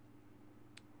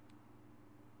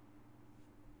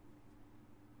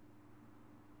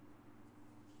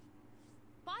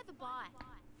 By the by,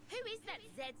 who is that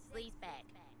Zed sleazebag?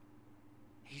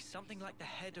 He's something like the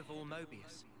head of all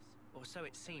Mobius, or so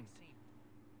it seemed.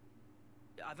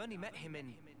 I've only met him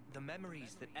in the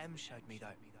memories that M showed me,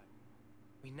 though.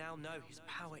 We now know his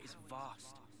power is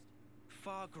vast,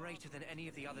 far greater than any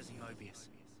of the others in Mobius.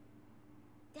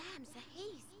 Damn, so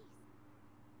he's...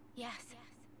 Yes,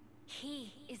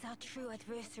 he is our true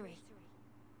adversary.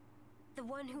 The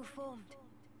one who formed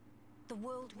the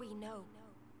world we know.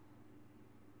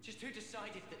 Just who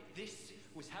decided that this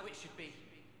was how it should be?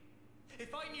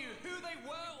 If I knew who they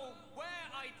were or where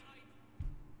I'd...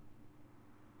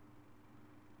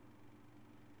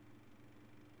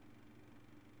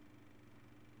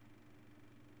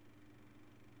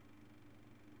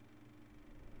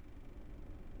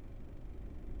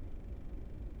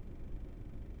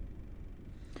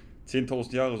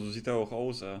 10.000 Jahre, so sieht er auch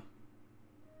aus, ey.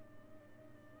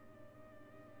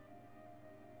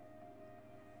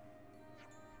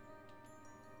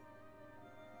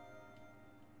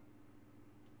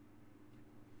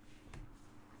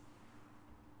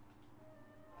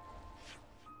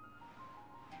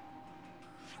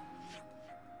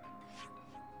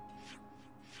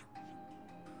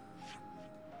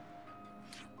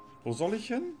 Wo soll ich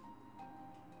hin?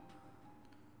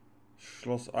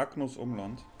 Schloss Agnus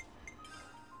Umland.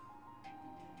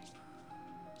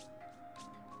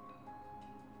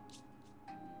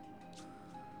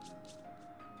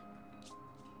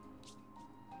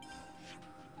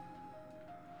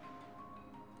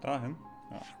 Dahin?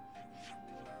 Ja.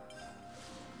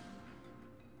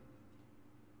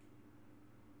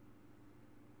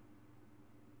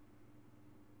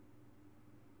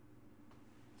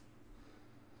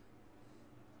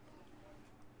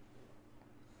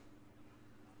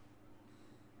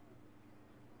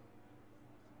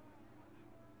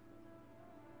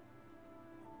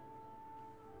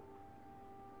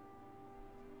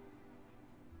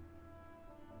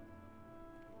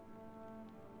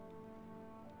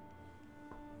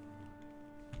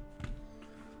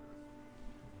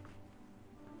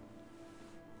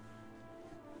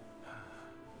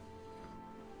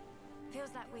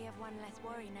 Feels like we have one less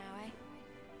worry now, eh?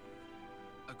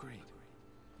 Agreed.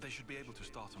 They should be able to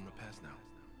start on repairs now.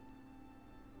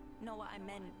 Not what I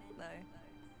meant, though.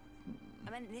 I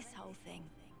meant this whole thing.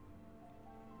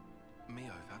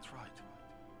 Mio, that's right.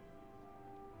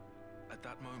 At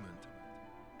that moment,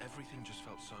 everything just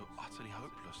felt so utterly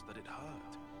hopeless that it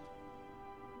hurt.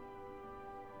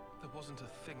 There wasn't a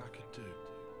thing I could do.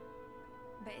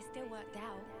 But it still worked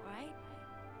out, right?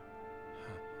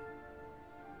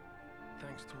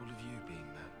 Thanks to all of you being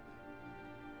there.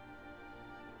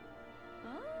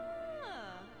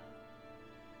 Ah.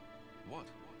 What?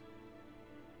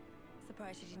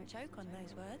 Surprised you didn't choke on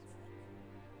those words.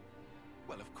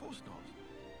 Well, of course not.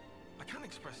 I can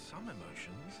express some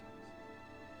emotions.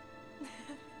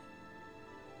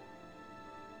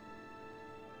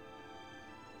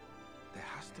 There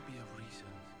has to be a reason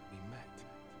we met.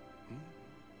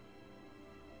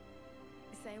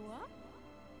 Say what?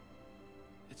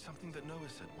 It's something that Noah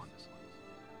said once.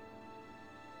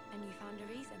 And you found a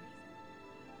reason?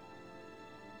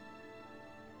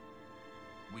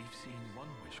 We've seen one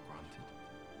wish granted.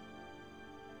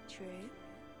 True.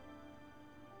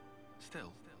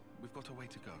 Still, we've got a way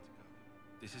to go.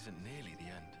 This isn't nearly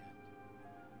the end.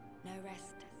 No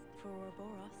rest for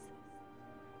Ouroboros.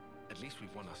 At least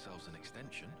we've won ourselves an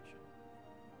extension.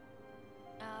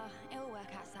 It'll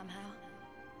work out somehow.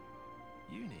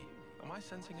 Uni, am I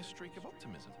sensing a streak of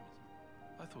optimism?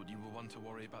 I thought you were one to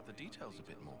worry about the details a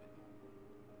bit more.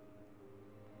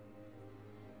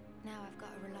 Now I've got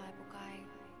a reliable guy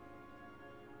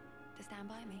to stand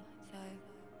by me, so...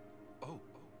 Oh.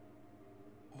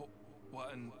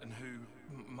 What, and who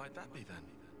might that be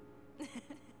then?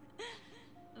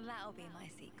 That'll be my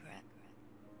secret.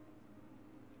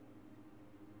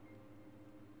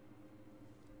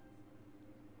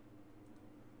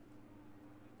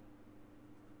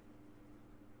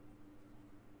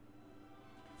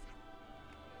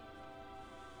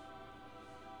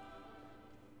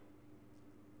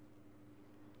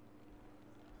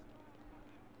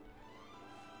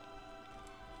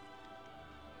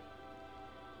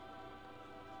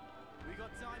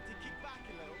 got time to kick back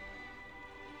a little?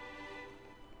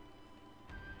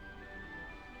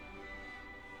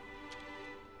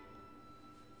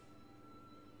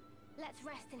 Let's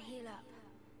rest and heal up.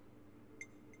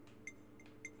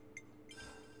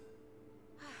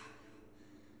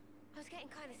 I was getting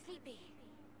kind of sleepy.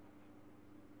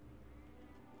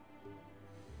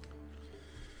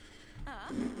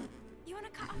 You want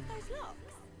to cut off those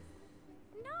locks?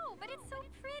 No, but it's so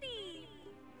pretty.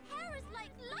 Hair is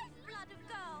like lifeblood of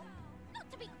girl.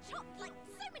 Not to be chopped like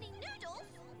so many noodles.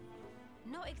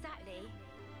 Not exactly.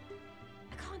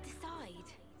 I can't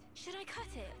decide. Should I cut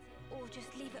it or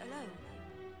just leave it alone?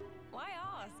 Why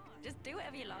ask? Just do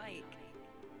whatever you like.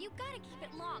 You gotta keep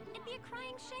it long. It'd be a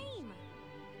crying shame.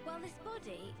 Well, this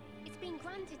body, it's been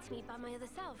granted to me by my other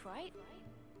self, right?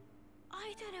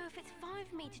 I don't know if it's fine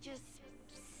for me to just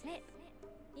snip.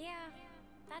 Yeah,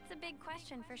 that's a big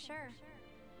question for sure.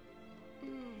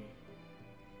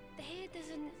 The hair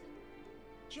doesn't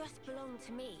just belong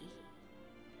to me,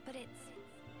 but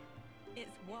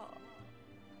it's what?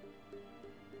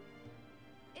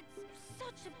 it's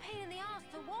such a pain in the ass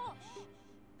to wash.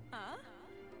 Huh?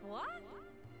 What?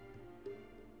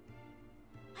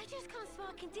 I just can't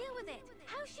spark and deal with it.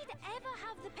 How she'd ever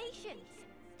have the patience?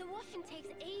 The washing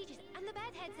takes ages, and the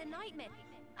bedhead's a nightmare.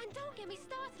 And don't get me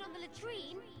started on the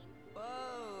latrine.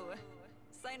 Whoa.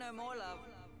 Say no more, love.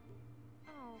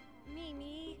 Oh,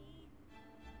 Mimi.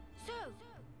 So,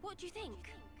 what do you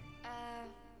think?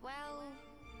 Well...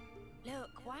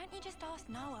 Look, why don't you just ask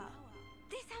Noah?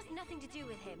 This has nothing to do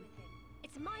with him.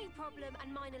 It's my problem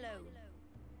and mine alone.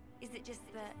 Is it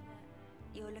just that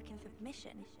you're looking for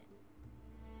permission?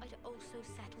 I'd also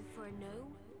settle for a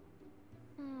no.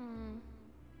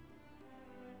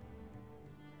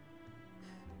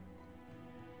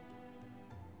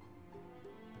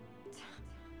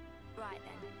 Right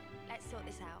then, let's sort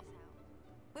this out.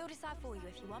 We'll decide for you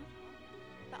if you want.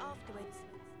 But afterwards,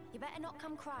 you better not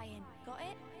come crying. Got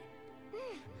it?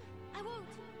 I won't.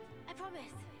 I promise.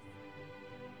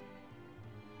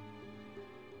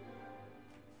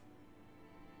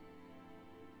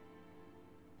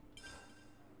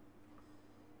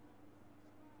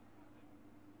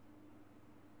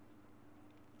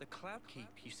 The Cloud Keep,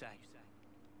 you say?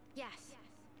 Yes.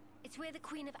 It's where the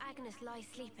Queen of Agnes lies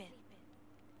sleeping.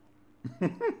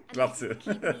 Klasse.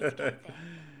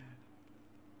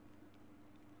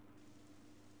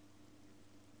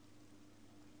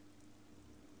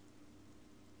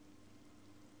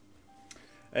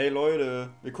 Ey Leute,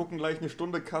 wir gucken gleich eine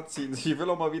Stunde Cutscenes. Ich will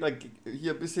auch mal wieder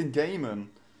hier ein bisschen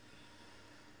gamen.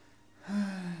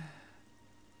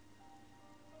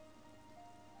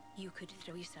 You could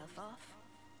throw yourself off,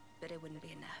 but it wouldn't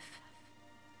be enough.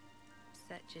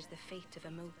 Such is the fate of a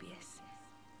Mobius.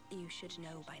 You should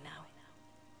know by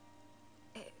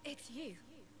now. It's you.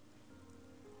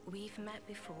 We've met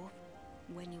before,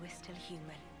 when you were still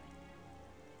human.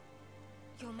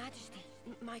 Your Majesty,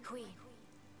 my Queen.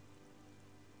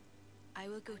 I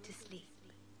will go to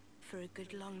sleep, for a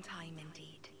good long time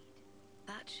indeed.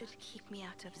 That should keep me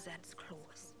out of Zed's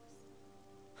claws.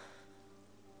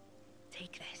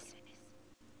 Take this.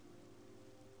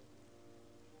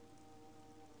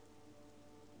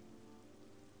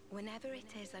 Whenever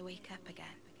it is I wake up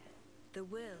again, the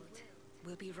world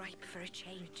will be ripe for a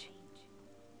change.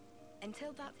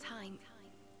 Until that time,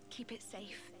 keep it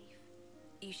safe.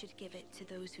 You should give it to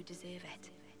those who deserve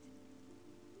it.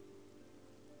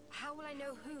 How will I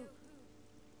know who?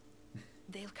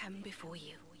 They'll come before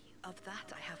you. Of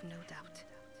that I have no doubt.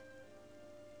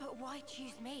 But why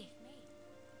choose me?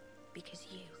 Because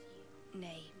you,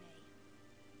 nay,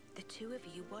 the two of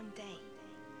you one day,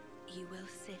 you will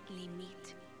certainly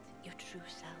meet your true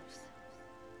selves.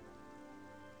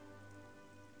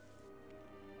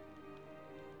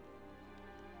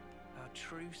 Our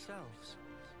true selves?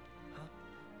 Huh?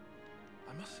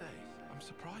 I must say, I'm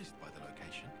surprised by the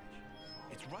location.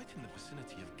 It's right in the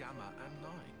vicinity of Gamma and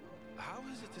 9. How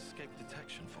has it escaped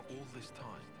detection for all this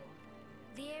time?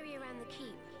 The area around the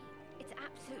keep, it's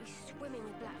absolutely swimming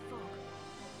with black fog.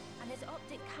 And there's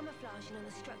optic camouflaging on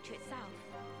the structure itself.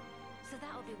 So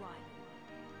that'll be why.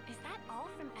 Is that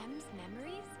all from M's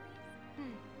memories?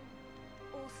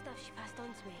 All stuff she passed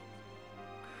on to me.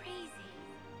 Crazy.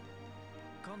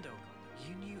 Gondo,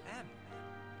 you knew M?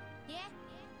 Yeah,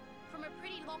 from a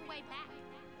pretty long way back.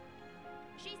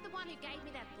 She's the one who gave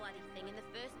me that bloody thing in the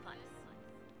first place.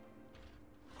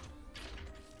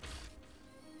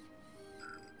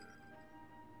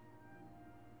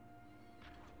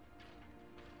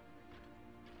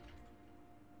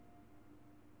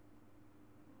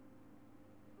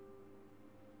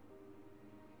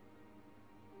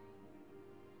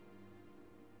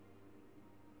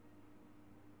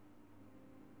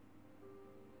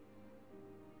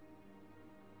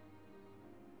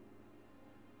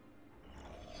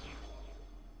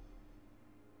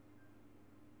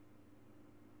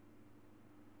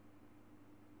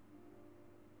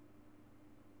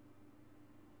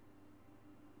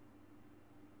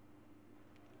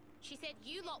 She said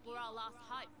you lot were our last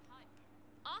hope.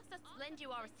 Asked us to lend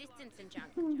you our assistance and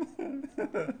junk.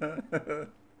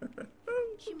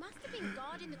 She must have been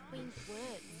guarding the Queen's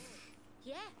words.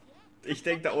 Yeah. Ich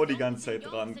denke da auch die ganze Zeit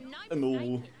dran.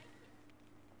 No.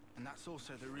 And that's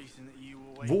also the reason that you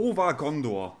always Wo war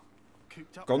Gondor?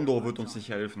 cooped up Gondor there wird all uns the nicht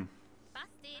time. helfen.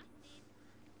 Busted.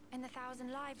 And the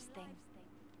Thousand Lives thing.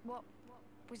 What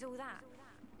was all that?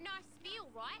 Nice spiel,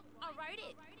 right? I wrote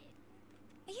it.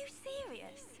 Are you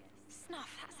serious? Snuff,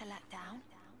 that's a letdown.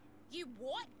 You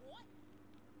what?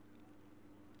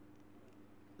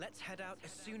 Let's head out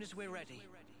as soon as we're ready.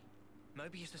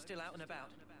 Mobius is still out and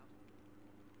about.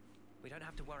 We don't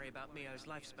have to worry about Mio's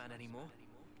lifespan anymore.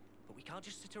 But we can't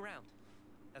just sit around,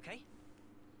 okay?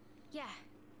 Yeah,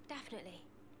 definitely.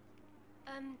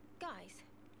 Guys.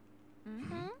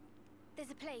 Mm-hmm.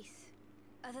 There's a place,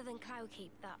 other than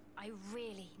Cloudkeep, that I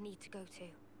really need to go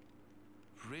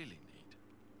to. Really need?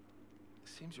 It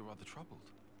seems you're rather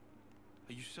troubled.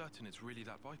 Are you certain it's really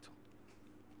that vital?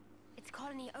 It's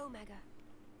Colony Omega.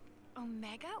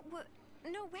 Omega? What?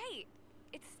 No, wait.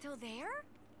 It's still there?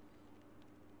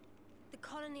 The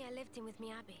colony I lived in with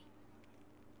Miyabi.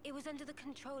 It was under the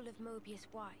control of Mobius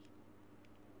Y.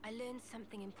 I learned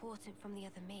something important from the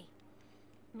other me.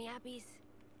 Miyabi's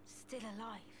still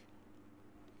alive.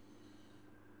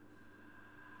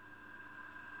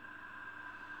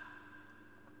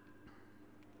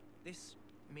 This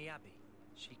Miyabi,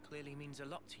 she clearly means a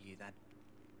lot to you then.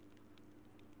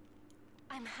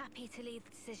 I'm happy to leave the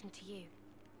decision to you.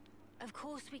 Of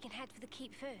course we can head for the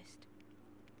keep first.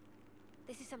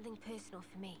 This is something personal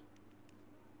for me.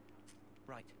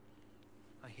 Right.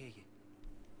 I hear you.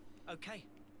 Okay,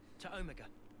 to Omega.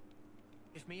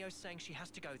 If Mio's saying she has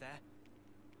to go there,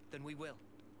 then we will.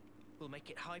 We'll make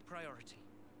it high priority.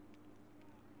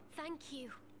 Thank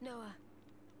you, Noah.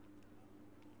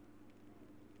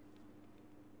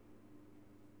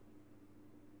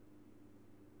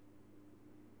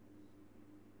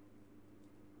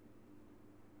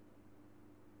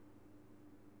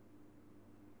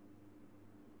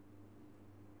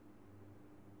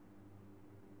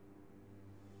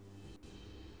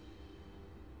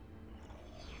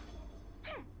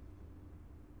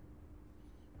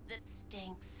 That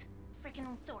stinks.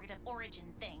 Frickin' sort of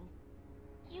origin thing.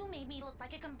 You made me look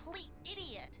like a complete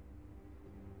idiot.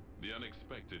 The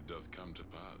unexpected doth come to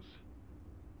pass.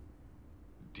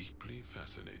 Deeply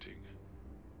fascinating.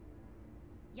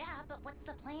 Yeah, but what's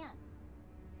the plan?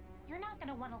 You're not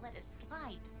gonna want to let it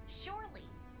slide, surely.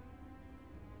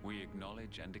 We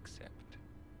acknowledge and accept,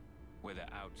 whether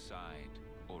outside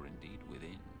or indeed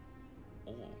within,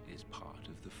 all is part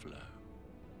of the flow.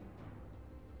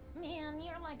 Man,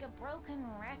 you're like a broken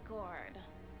record.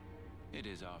 It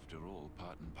is, after all,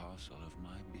 part and parcel of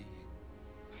my being.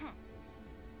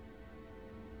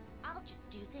 I'll just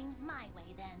do things my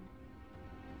way then.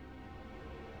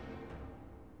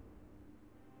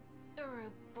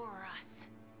 Ouroboros.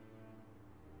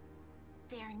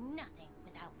 They're nothing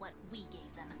without what we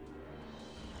gave them.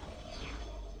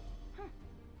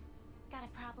 Got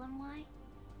a problem, why?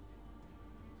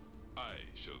 I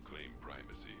shall claim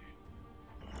primacy.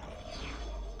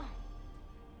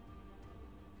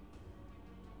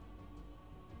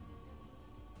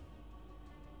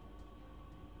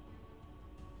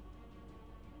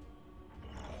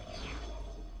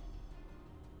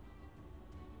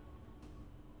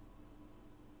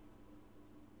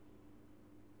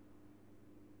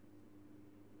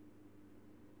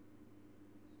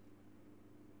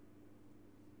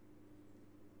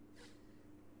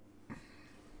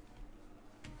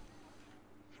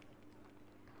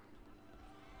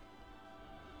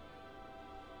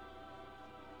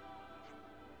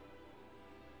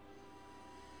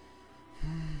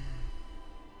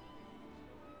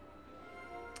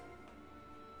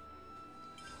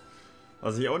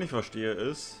 Was ich auch nicht verstehe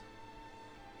ist,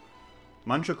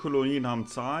 manche Kolonien haben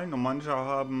Zahlen und manche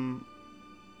haben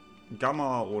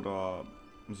Gamma oder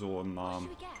so im Namen.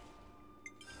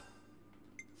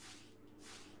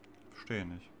 Verstehe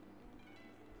nicht.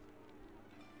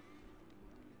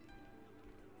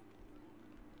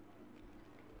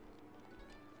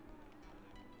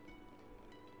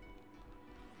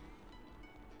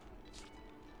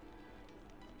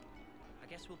 I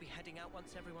guess we'll be heading out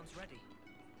once everyone's ready.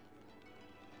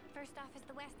 First off is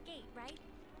the West Gate, right?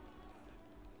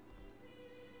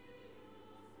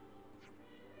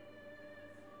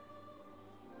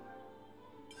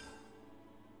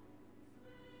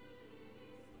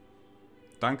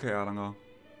 Danke, Erlanger.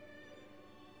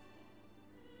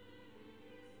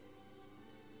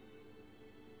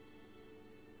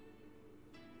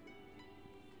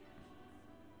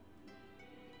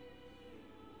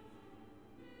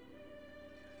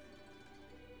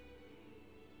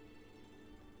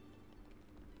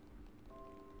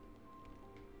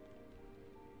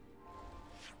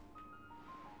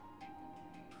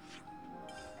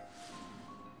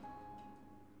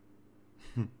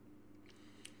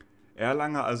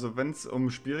 Erlanger, also wenn es um ein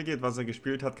Spiel geht, was er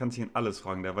gespielt hat, kannst du ihn alles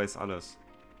fragen, der weiß alles.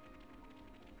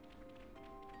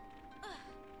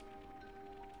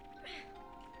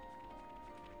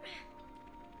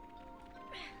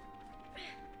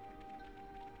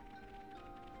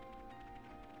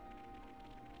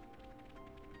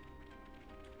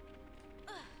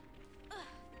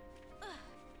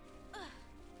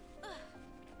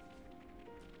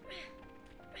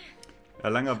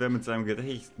 Erlanger wäre mit seinem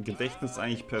Gedächtnis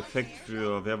eigentlich perfekt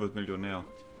für Wer wird Millionär.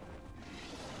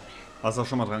 Hast du auch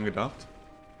schon mal dran gedacht?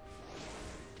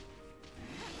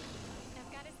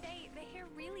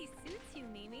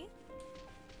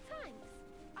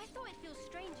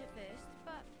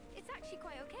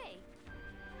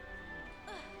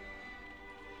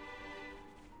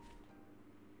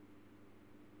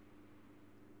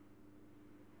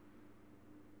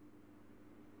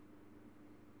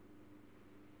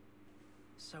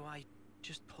 So I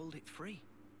just pulled it free.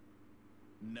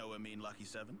 No, I mean Lucky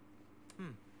 7?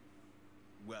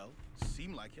 Well,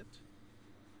 seem like it.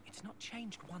 It's not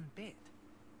changed one bit.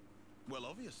 Well,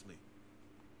 obviously.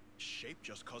 Shape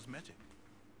just cosmetic.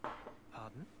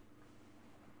 Pardon?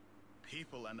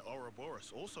 People and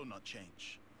Ouroboros also not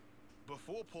change.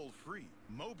 Before pulled free,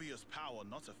 Mobius power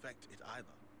not affect it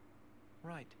either.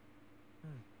 Right.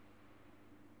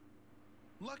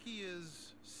 Lucky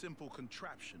is simple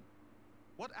contraption.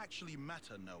 What actually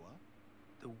matter, Noah?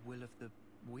 The will of the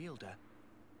wielder.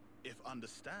 If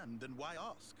understand, then why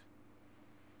ask?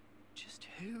 Just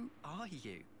who are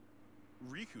you?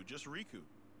 Riku, just Riku.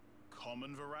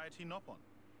 Common variety Noppon.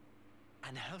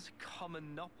 And how's a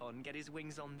common Noppon get his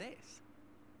wings on this?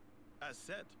 As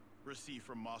said, received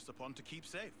from Masterpon to keep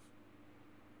safe.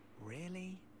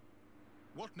 Really?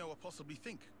 What Noah possibly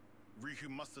think? Riku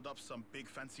mustered up some big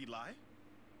fancy lie?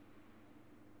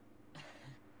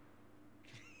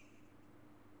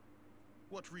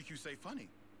 What Riku say funny?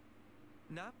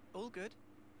 Nah, all good.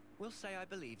 We'll say I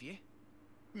believe you.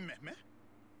 Meh meh?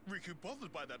 Riku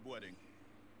bothered by that wording.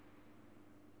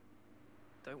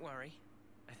 Don't worry.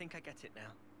 I think I get it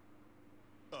now.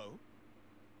 Oh?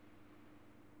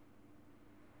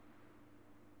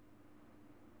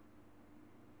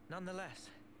 Nonetheless,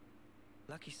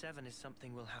 Lucky 7 is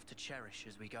something we'll have to cherish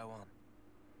as we go on.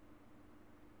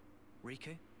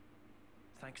 Riku,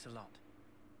 thanks a lot.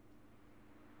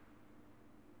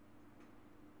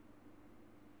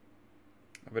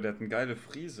 Aber der hat eine geile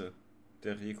Frise,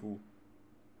 der Riku.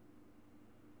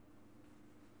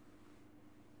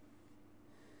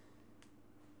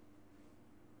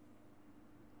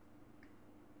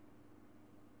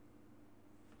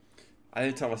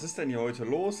 Alter, was ist denn hier heute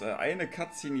los? Eine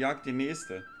Cutscene jagt die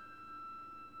nächste.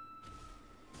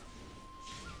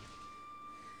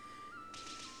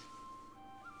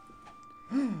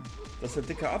 Das ist der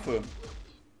dicke Affe.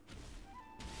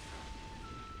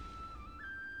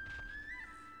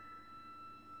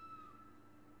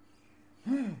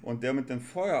 Und der mit den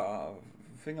Feuerhaaren.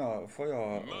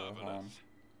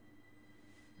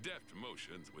 Deft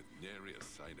motions with nary a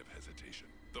sign of hesitation.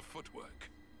 The footwork,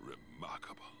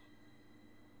 remarkable.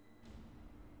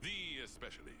 Thee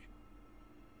especially.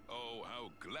 Oh,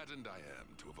 how gladdened I am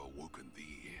to have awoken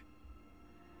thee.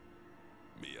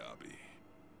 Miyabi,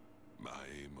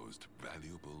 my most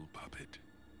valuable puppet.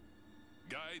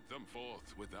 Guide them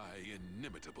forth with thy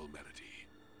inimitable melody.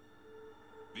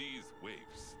 These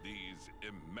waifs, these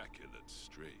immaculate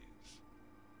strays.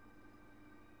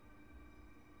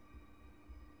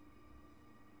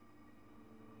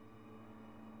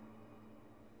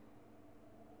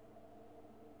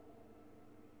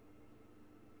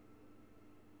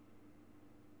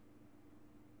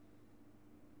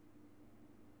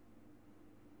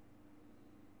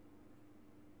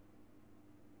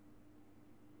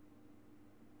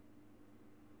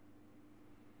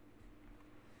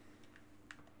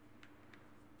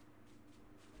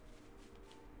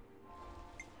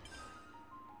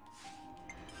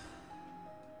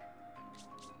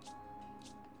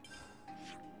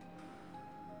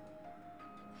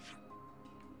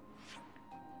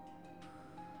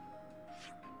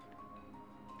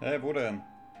 Hä, wo denn?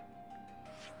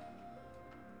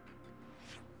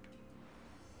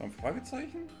 Beim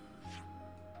Fragezeichen?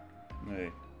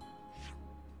 Nee.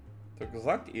 Ich hab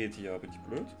gesagt Ethia, bin ich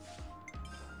blöd?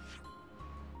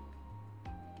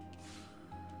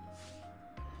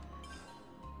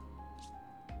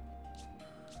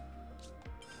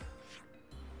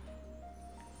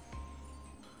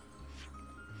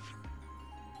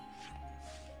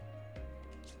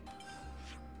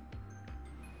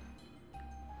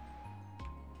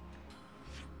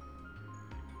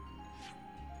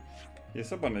 Hier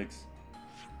ist aber nichts.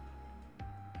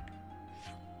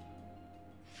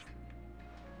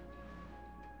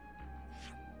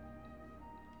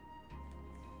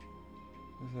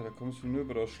 Da kommst du nur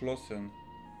über das Schloss hin.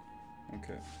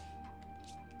 Okay.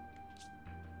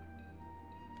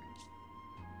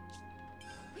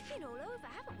 We've been all over,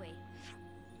 haven't we?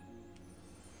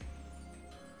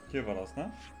 Hier war das,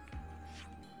 ne?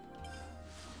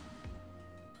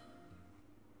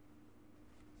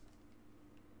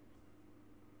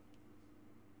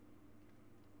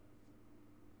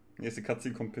 Die nächste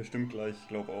Cutscene kommt bestimmt gleich, ich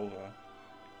glaube auch, ja.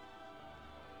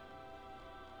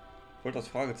 Ich wollte das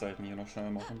Fragezeichen hier noch schnell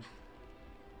machen.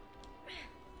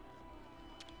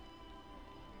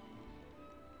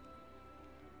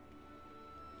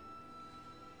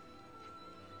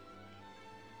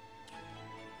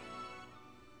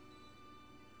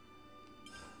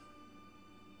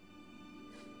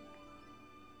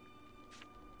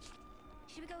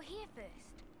 Should we go here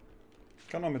first? Ich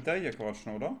kann doch mit der hier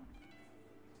quatschen, oder?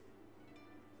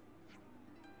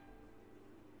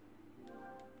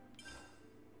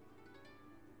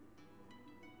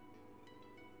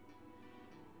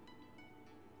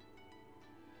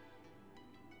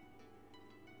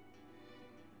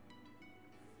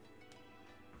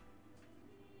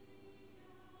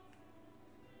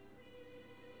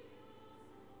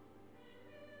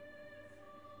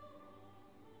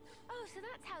 Oh, so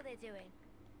that's how they're doing.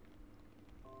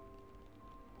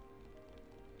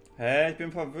 Hä, ich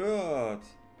bin verwirrt.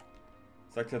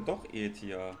 Sagt ja doch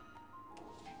Ethia.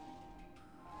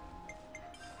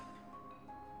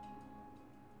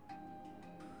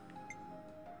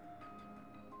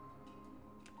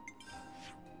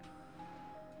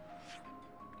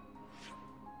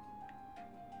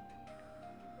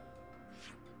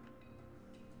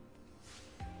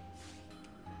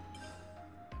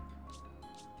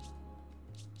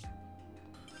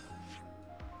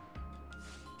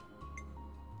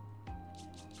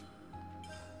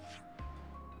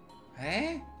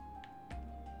 Hä?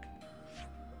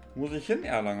 Muss ich hin,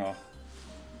 Erlanger?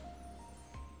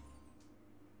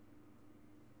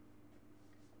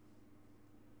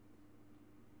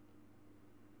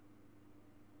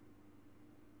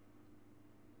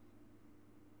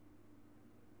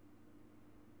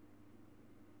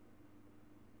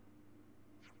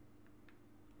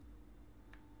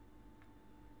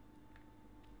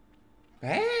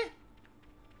 Hä?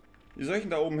 Wie soll ich denn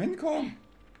da oben hinkommen?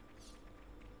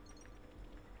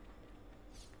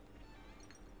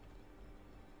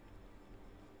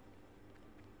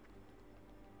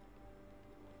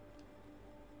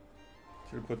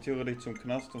 Teleportiere dich zum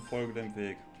Knast und folge dem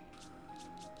Weg.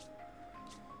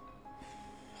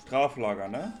 Straflager,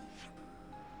 ne?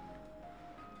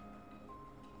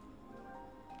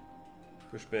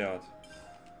 Gesperrt.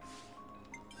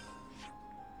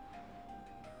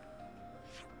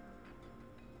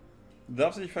 Du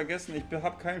darfst nicht vergessen, ich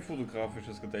habe kein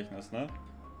fotografisches Gedächtnis, ne?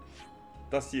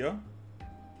 Das hier.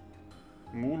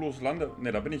 Mulos Lande...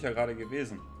 Ne, da bin ich ja gerade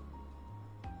gewesen.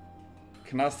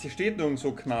 Knast, hier steht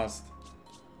nirgendwo Knast.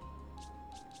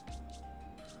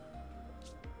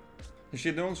 Hier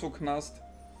steht nirgendwo Knast.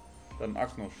 Dann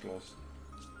Agnos-Schloss.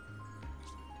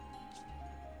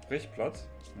 Richtplatz?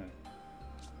 Nee.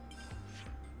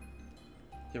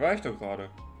 Hier war ich doch gerade.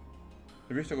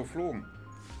 Hier bin ich doch geflogen.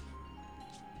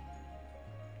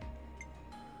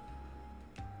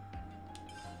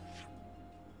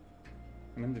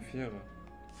 Nimm die Fähre.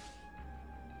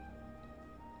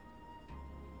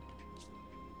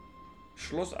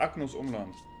 Schloss Agnos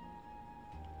Umland.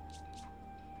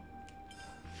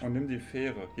 Und nimm die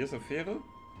Fähre. Hier ist eine Fähre.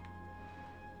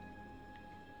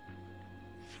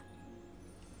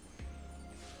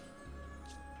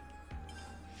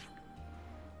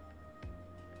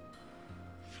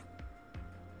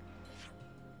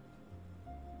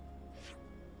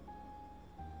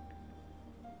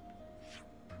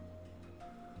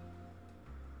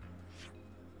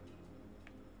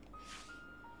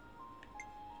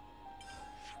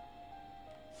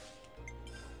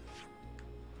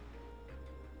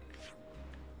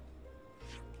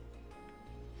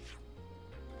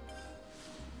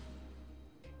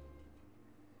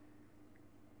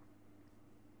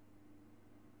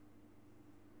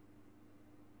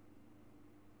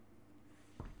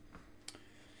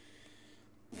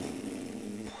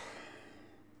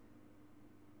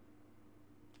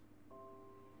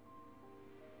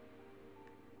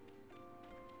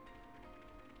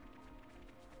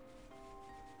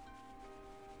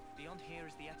 Beyond here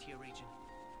is the Etia region.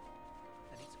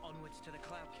 And it's onwards to the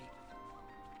Cloud Keep.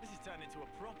 This has turned into a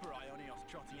proper Ionios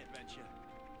trotting adventure.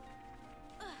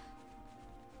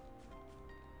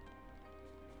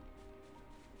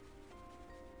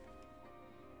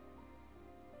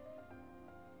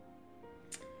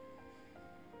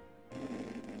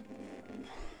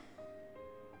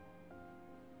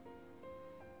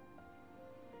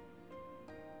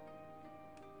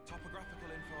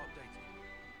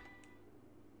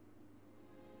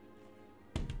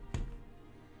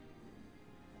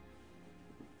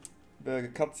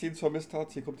 Cutscenes vermisst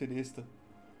hat, hier kommt die nächste.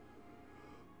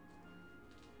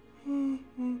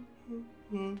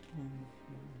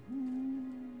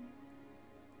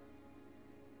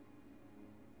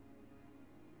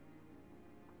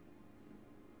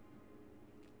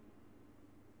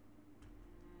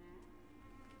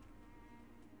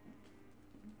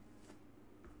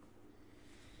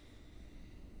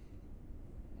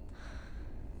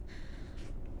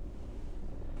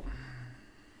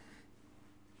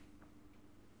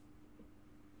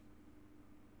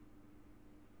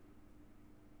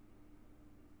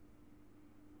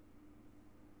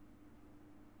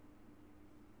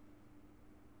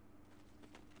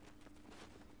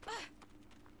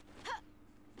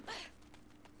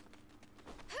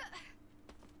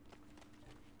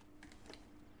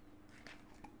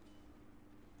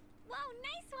 Whoa,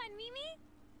 nice one, Mimi!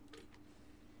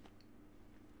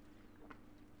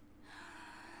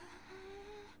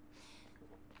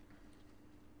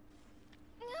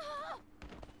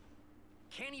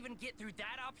 Can't even get through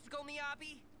that obstacle,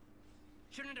 Miyabi?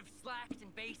 Shouldn't have slacked in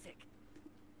basic.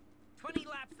 20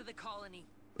 laps of the colony,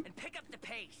 and pick up the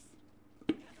pace.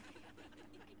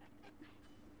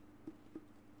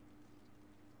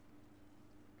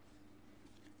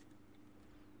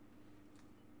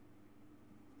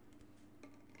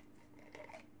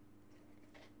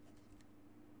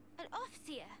 An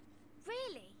Officer?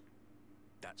 Really?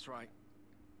 That's right.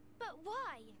 But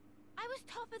why? I was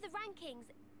top of the rankings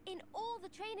in all the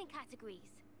training categories.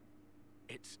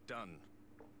 It's done.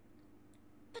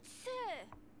 But sir...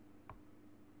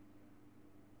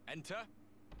 Enter.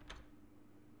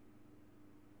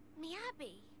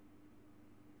 Miyabi.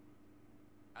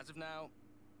 As of now,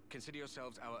 consider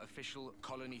yourselves our official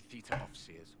Colony Theta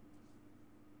officers.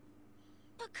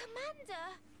 But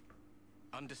Commander...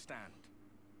 Understand.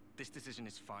 This decision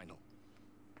is final.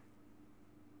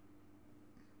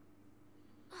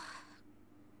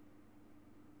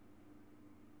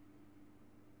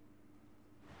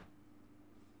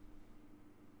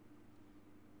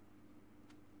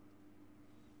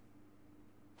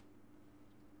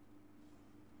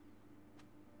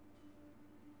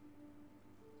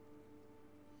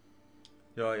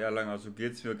 Ja, Erlanger, so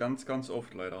geht's mir ganz, ganz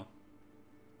oft leider.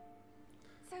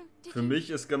 So, Für mich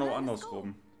ist genau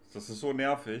andersrum. Das ist so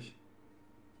nervig.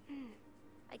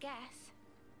 I guess.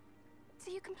 So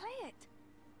you can play it?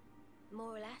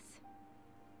 More or less.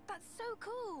 That's so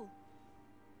cool.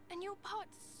 And your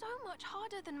part's so much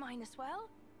harder than mine as well.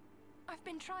 I've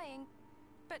been trying,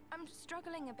 but I'm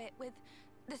struggling a bit with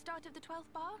the start of the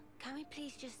 12th bar. Can we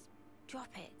please just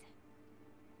drop it?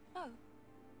 Oh.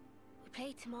 We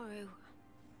play tomorrow.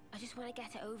 I just want to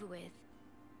get it over with.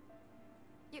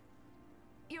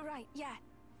 You're right, yeah.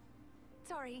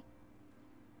 Sorry.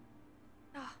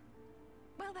 Ah.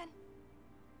 Well then.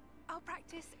 I'll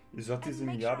practice. Wieso hat diese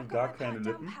Miyabi gar keine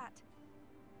Lippen?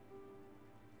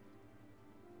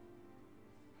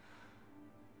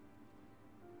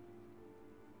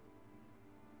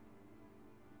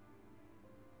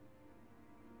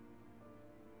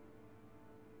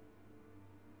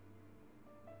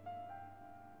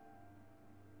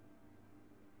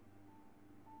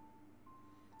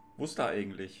 Wo ist da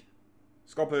eigentlich?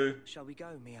 Skoppel. Shall we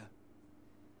go, Mia?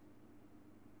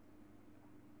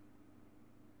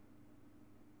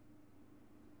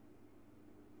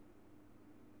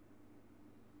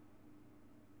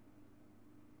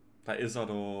 Da ist er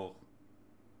doch.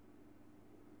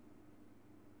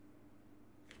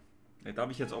 Ja,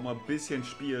 darf ich jetzt auch mal ein bisschen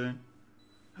spielen?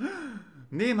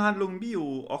 Nebenhandlung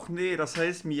Bio. Och nee, das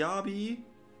heißt Miyabi.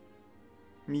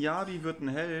 Miyabi wird ein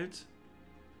Held.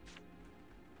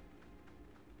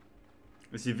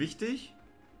 Ist sie wichtig?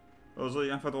 Oder soll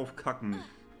ich einfach drauf kacken?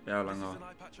 Erlanger.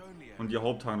 Und die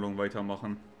Haupthandlung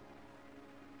weitermachen.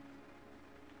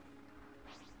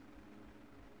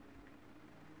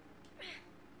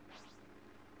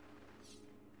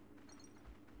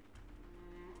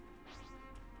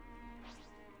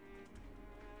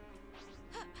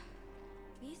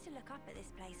 We used to look up at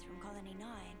this place from Colony 9.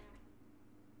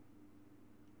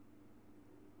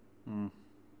 Hm.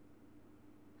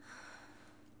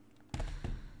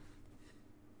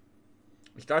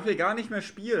 Ich darf hier gar nicht mehr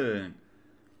spielen.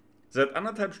 Seit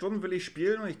 1,5 Stunden will ich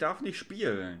spielen und ich darf nicht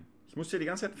spielen. Ich muss hier die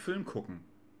ganze Zeit einen Film gucken.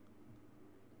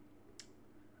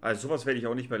 Also sowas werde ich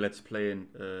auch nicht mehr Let's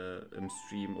Playen im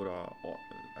Stream oder...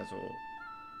 Also...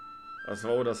 Das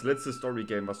war auch das letzte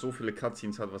Story-Game, was so viele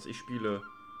Cutscenes hat, was ich spiele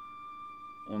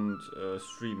und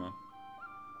streame.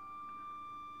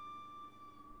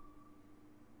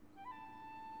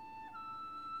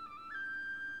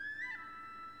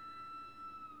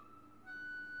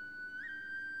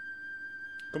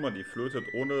 Guck mal, die flötet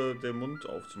ohne den Mund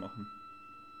aufzumachen.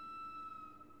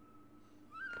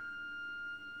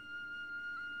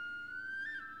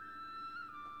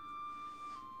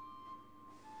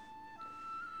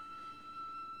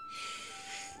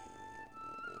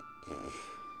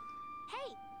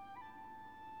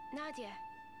 Nadia.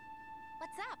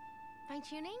 What's up? Fine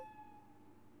tuning?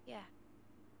 Yeah.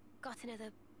 Got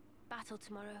another battle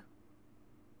tomorrow.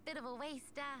 Bit of a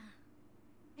waste,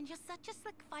 And you're such a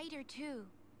slick fighter, too.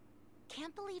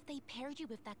 Can't believe they paired you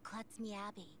with that klutz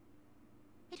Miyabi.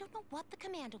 I don't know what the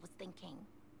commander was thinking.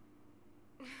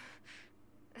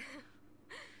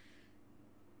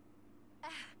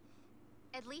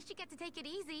 At least you get to take it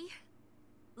easy.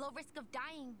 Low risk of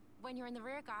dying when you're in the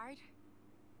rear guard.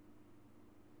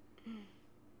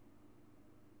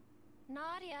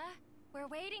 Nadia, we're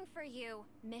waiting for you.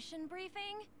 Mission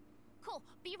briefing? Cool,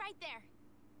 be right there.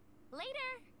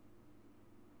 Later!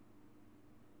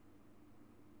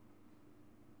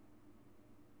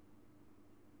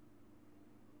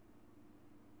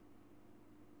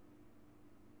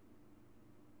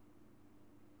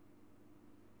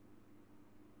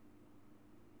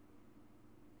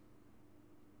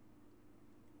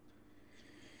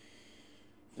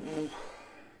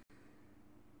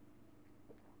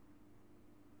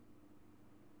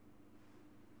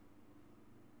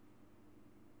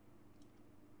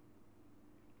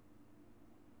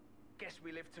 Guess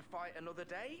we live to fight another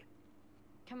day?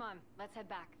 Come on, let's head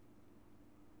back.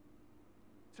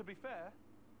 To be fair,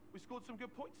 we scored some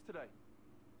good points today.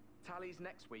 Tally's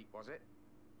next week, was it?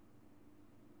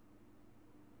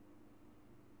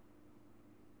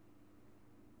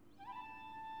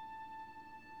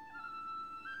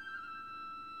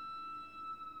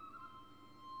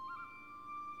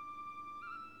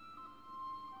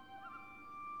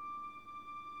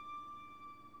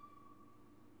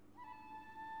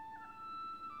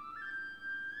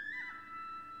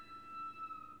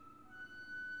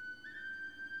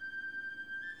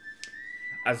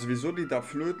 Also wieso die da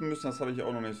flöten müssen, das habe ich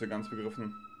auch noch nicht so ganz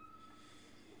begriffen.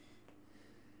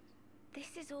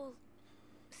 This is all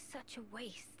such a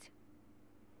waste.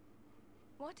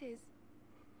 What is?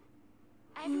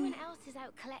 Everyone else is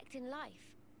out collecting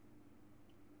life.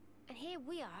 And here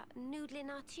we are, noodling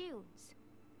our tunes.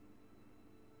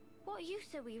 What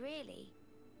use are we really?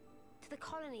 To the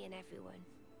colony and everyone.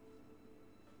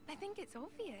 I think it's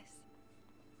obvious.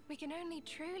 We can only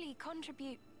truly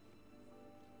contribute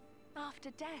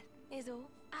after death, is all.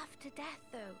 After death,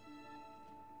 though?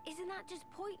 Isn't that just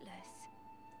pointless?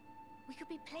 We could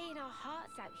be playing our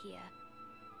hearts out here,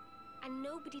 and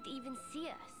nobody'd even see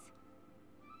us.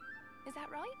 Is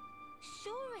that right?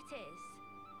 Sure it is.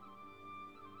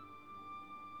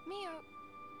 Mio,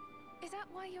 is that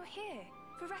why you're here?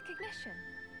 For recognition?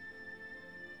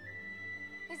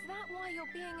 Is that why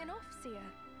you're being an Offseer?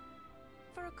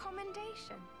 For a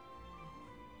commendation?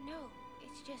 No,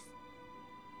 it's just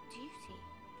duty.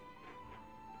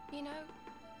 You know,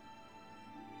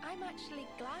 I'm actually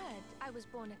glad I was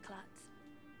born a klutz.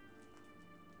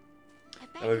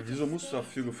 Aber wieso muss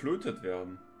dafür geflötet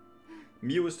werden?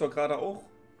 Mio ist doch gerade auch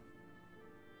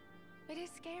It is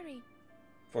scary.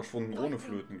 verschwunden ohne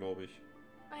Flöten, glaube ich.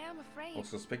 I am afraid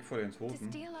Aus Respekt vor den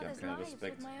Toten. Die haben keinen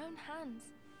Respekt.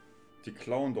 Die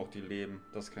klauen doch die Leben.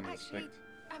 Das ist kein Respekt.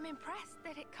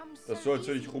 Das ist so, als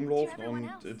würde ich rumlaufen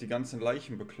und die ganzen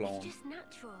Leichen beklauen.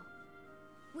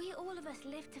 We all of us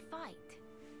live to fight.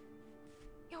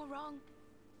 You're wrong.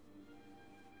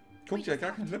 Guckt ja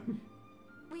gar keine Lippen.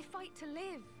 We fight to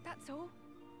live, that's all.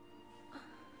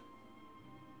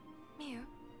 Mio,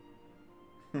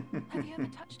 have you ever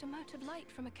touched a mote of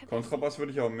light from a cabin? Kontrabass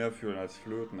würde ich aber mehr fühlen als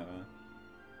Flöten, ey.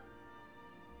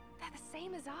 They're the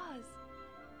same as ours.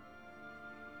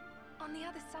 On the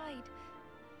other side,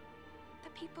 the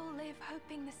people live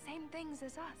hoping the same things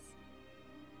as us.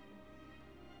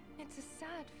 It's a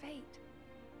sad fate.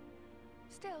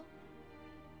 Still,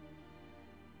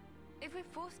 if we're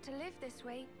forced to live this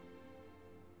way,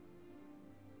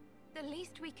 the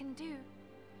least we can do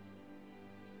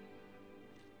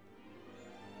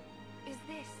is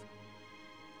this.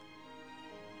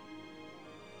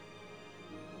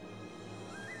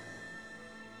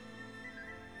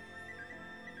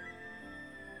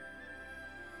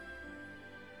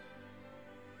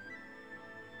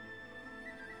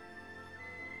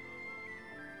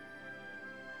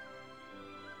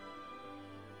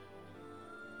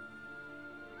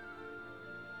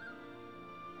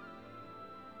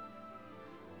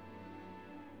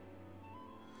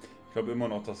 Ich glaube immer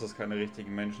noch, dass das keine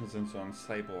richtigen Menschen sind, sondern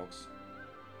Cyborgs.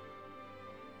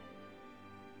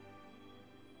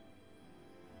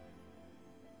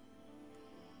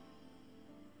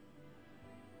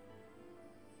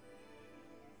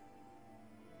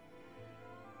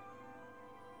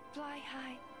 Fly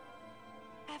high,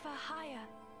 ever higher.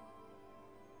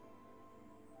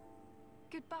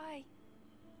 Goodbye.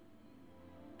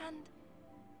 And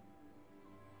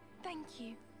thank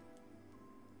you.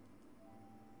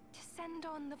 To send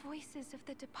on the voices of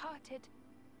the departed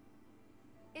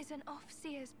is an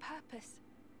off-seer's purpose.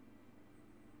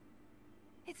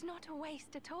 It's not a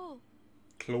waste at all.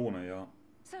 Klone, ja.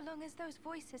 So long as those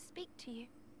voices speak to you.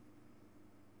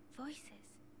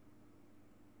 Voices?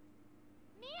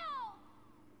 Mio!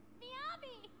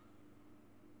 Miami!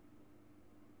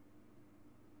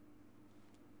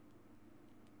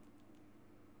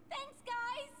 Thanks,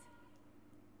 guys!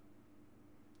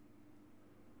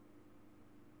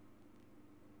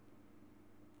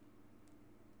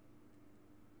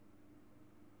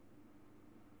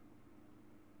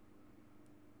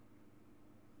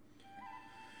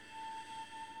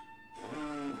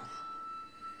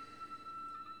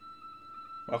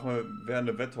 Machen wir während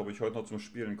der Wette, ob ich heute noch zum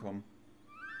Spielen komme.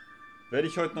 Werde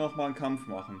ich heute noch mal einen Kampf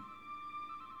machen.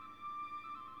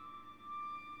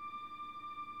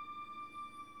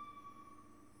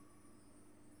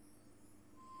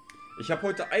 Ich habe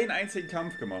heute einen einzigen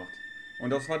Kampf gemacht.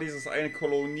 Und das war dieses eine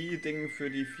Kolonie-Ding für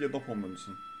die 4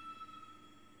 Noppelmünzen.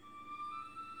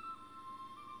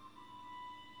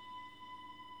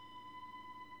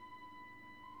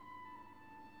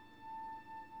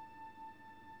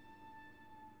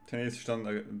 Der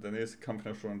nächste Kampf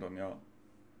in der Stunde dann, ja.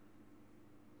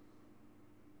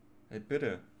 Hey,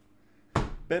 bitte.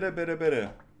 Bitte, bitte,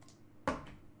 bitte.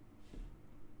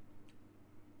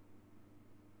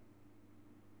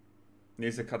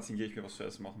 Nächste Cutscene gehe ich mir was zu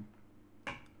essen machen.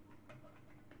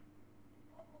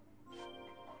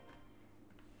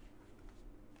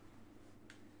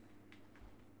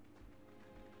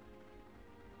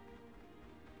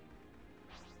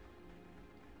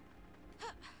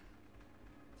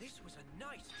 This was a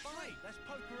nice fight. Let's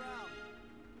poke around.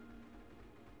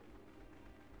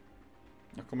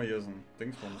 Ach, guck mal, hier ist ein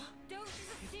Dingsbums.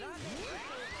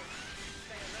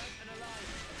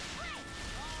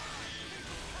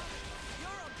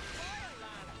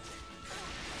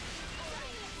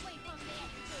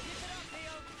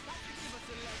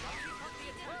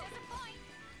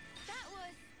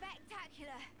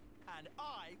 And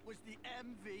I was the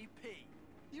MVP.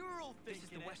 You were all thinking. This is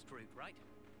the west route, right?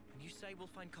 And you say we'll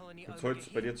find colony Jetzt heute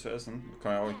bei dir zu essen.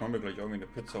 Kann ja auch, ich mache mir gleich irgendwie eine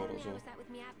Pizza oder so.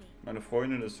 Meine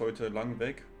Freundin ist heute lang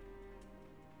weg.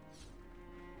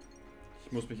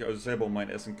 Ich muss mich also selber um mein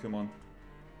Essen kümmern.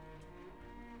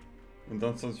 Und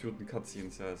dann 20 Minuten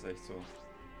Cutscenes, ja, ist echt so.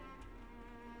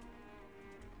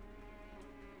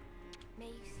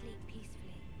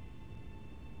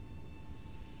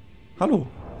 Hallo.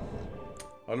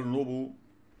 Hallo Nobu.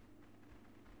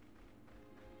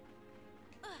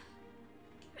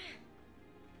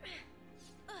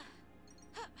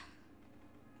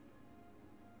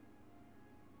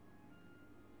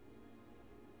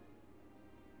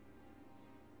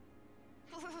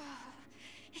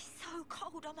 It's so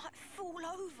cold I might fall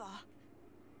over.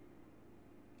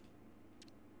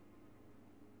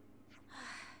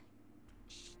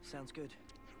 Sounds good.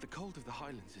 The cold of the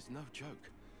Highlands is no joke.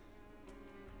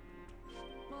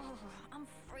 Oh, I'm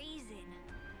freezing.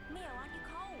 Mio, aren't you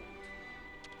cold?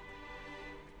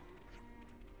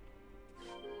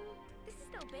 This is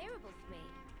still bearable for me.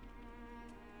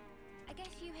 I guess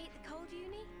you hate the cold,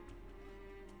 Uni?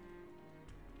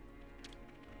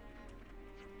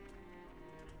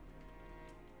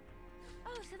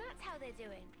 Oh, so that's how they're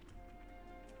doing.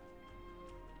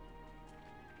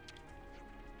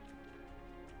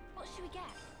 What should we get?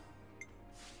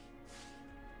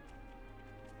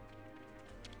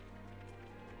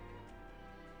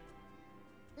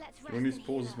 Unis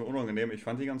Pose ist mir unangenehm. Ich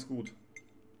fand die ganz gut.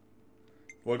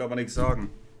 Wollte aber nichts sagen.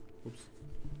 Ups.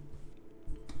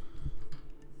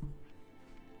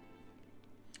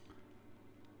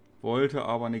 Wollte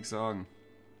aber nichts sagen.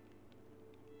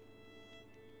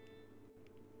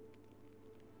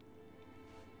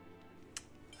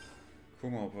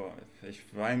 Guck mal,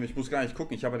 ich muss gar nicht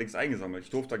gucken. Ich habe ja nichts eingesammelt. Ich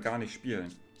durfte da gar nicht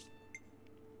spielen.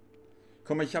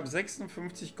 Guck mal, ich habe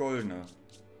 56 goldene.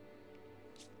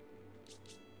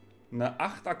 Eine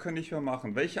 8er könnte ich mir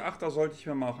machen. Welche 8er sollte ich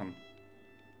mir machen?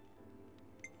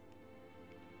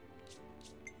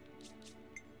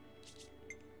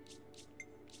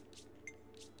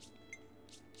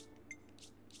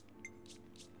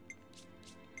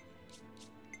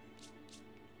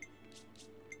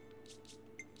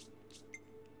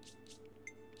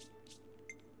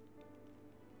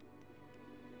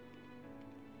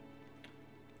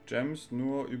 Gems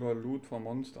nur über Loot von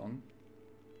Monstern.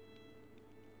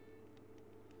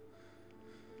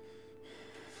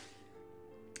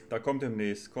 Da kommt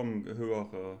demnächst, kommen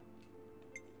höhere.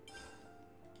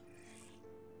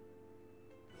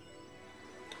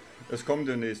 Es kommen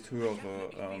demnächst höhere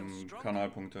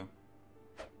Kanalpunkte.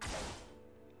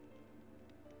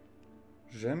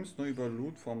 Gems nur über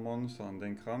Loot von Monstern.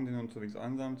 Den Kram, den du unterwegs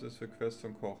ansammelst, ist für Quests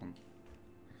und Kochen.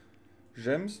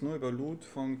 Gems nur über Loot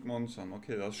von Monstern.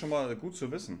 Okay, das ist schon mal gut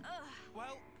zu wissen.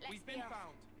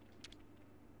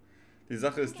 Die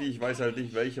Sache ist die, ich weiß halt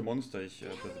nicht, welche Monster ich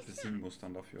besiegen muss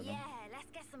dann dafür. Ne?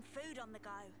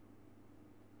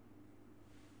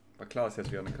 Aber klar ist jetzt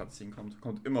wieder eine Cutscene kommt.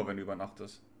 Kommt immer, wenn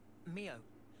übernachtest. Mio,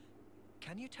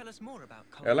 can you tell us more about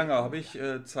Erlanger, habe ich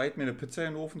Zeit, mir eine Pizza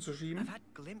in den Ofen zu schieben? I've had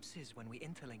glimpses when we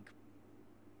interlink.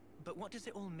 But what does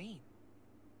it all mean?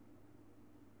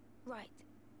 Right.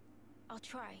 I'll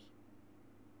try.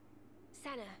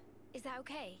 Senna, is that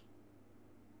okay?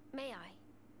 May I?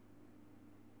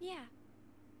 Yeah.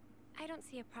 I don't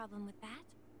see a problem with that.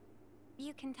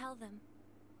 You can tell them.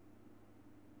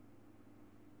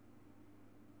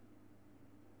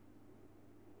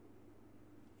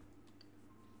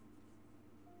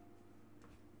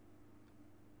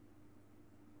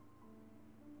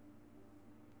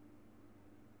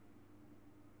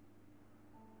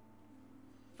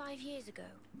 Five years ago,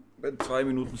 2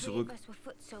 Minuten the three of zurück. us were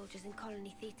foot soldiers in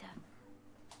Colony Theta.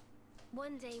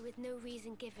 One day, with no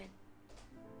reason given,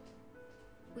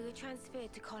 we were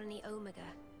transferred to Colony Omega.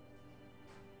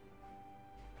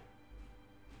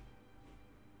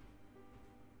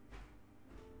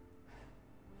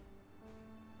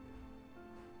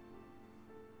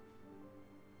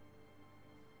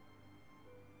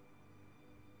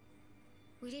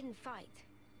 We didn't fight.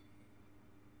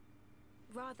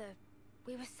 Rather,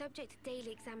 we were subject to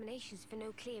daily examinations for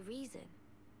no clear reason.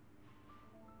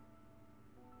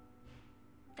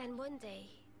 Then one day,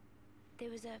 there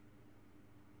was an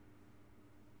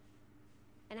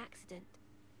accident.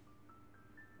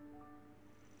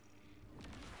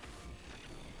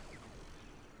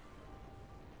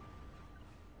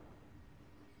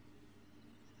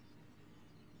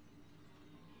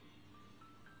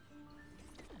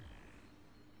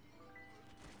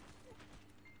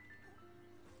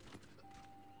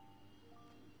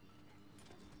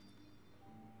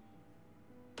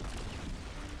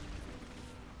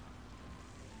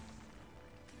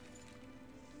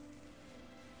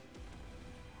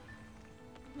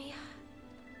 Mia,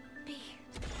 B.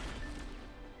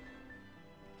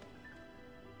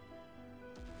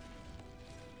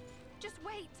 Just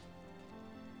wait.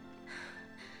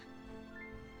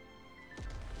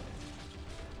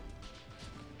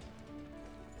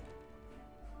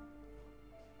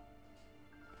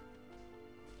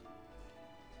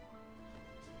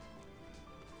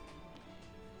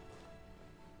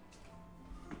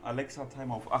 Alexa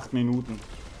Timer auf 8 Minuten.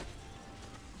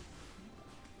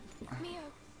 Mio,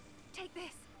 take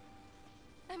this.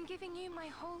 I'm giving you my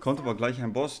whole Kommt aber gleich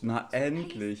ein Boss. Na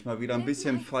endlich, mal wieder ein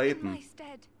bisschen fighten.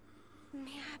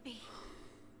 Miyabi.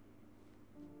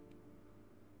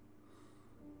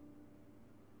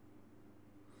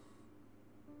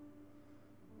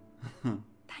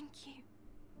 Thank you.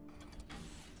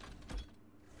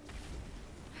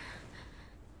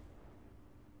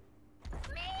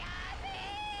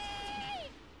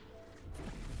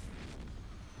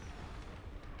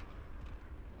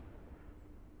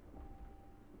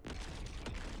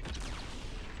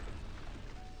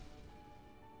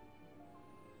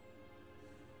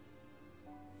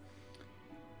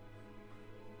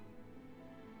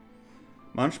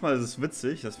 Manchmal ist es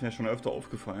witzig, das ist mir schon öfter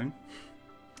aufgefallen,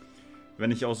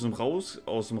 wenn ich aus dem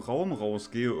Raum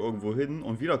rausgehe irgendwo hin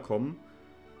und wiederkomme,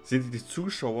 sind die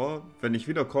Zuschauer, wenn ich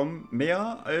wiederkomme,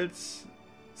 mehr als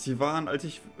sie waren, als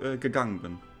ich gegangen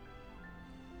bin.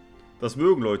 Das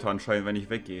mögen Leute anscheinend, wenn ich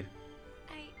weggehe.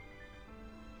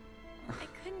 I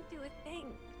couldn't do a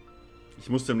thing. Ich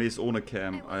muss demnächst ohne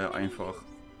Cam einfach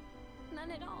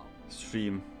None at all.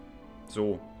 streamen.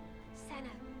 So.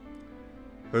 Senna.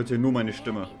 Hört ihr nur meine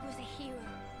Stimme. Miyabi was a hero.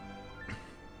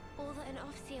 All that an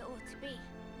Offseer ought to be.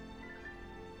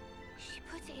 She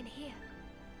put it in here.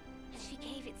 And she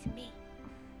gave it to me.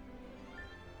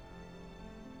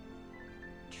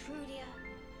 Truly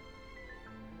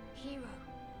a hero.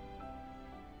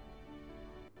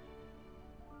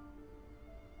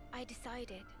 I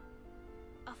decided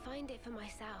I'll find it for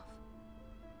myself.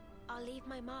 I'll leave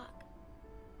my mark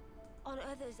on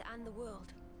others and the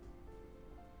world.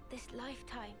 This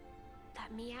lifetime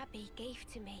that Miyabi gave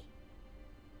to me,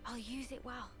 I'll use it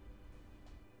well.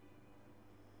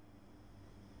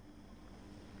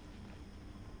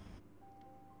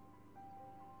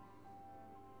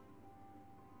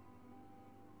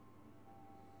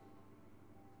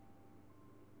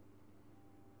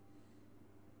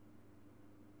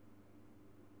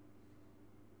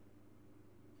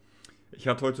 Ich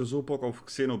hatte heute so Bock auf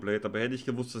XENOBLADE, aber hätte ich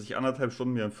gewusst, dass ich 1,5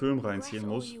 Stunden mir einen Film reinziehen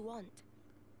muss.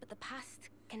 But the past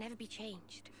can never be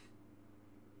changed.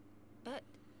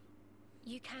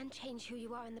 You can change who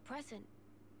you are in the present.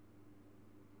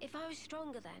 If I was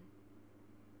stronger then,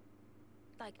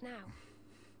 like now,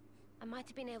 I might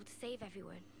have been able to save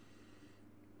everyone.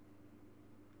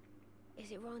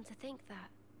 Is it wrong to think that?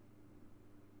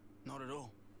 Not at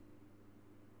all.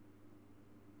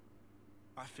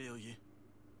 I feel you.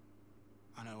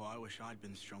 I know I wish I'd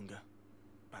been stronger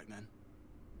back then.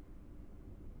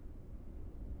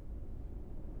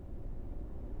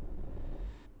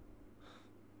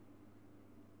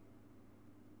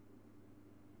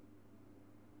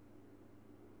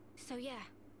 So yeah,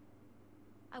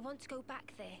 I want to go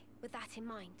back there with that in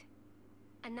mind.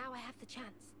 And now I have the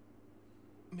chance.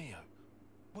 Mio,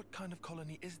 what kind of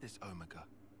colony is this Omega?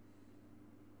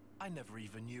 I never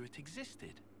even knew it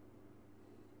existed.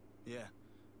 Yeah.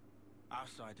 Our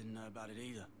side didn't know about it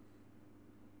either.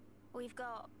 We've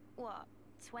got, what,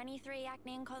 23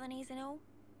 Acnean colonies in all?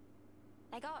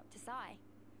 They go up to Psi.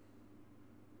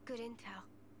 Good intel.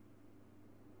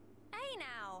 Hey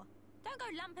now! Don't go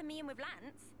lumping me in with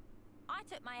Lance. I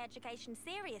took my education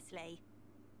seriously.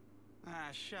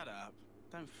 Ah, shut up.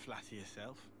 Don't flatter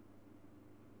yourself.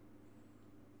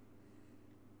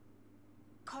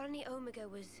 Colony Omega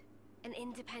was an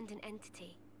independent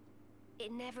entity.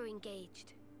 It never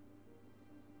engaged.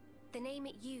 The name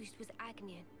it used was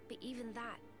Agnian, but even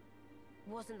that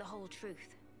wasn't the whole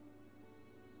truth.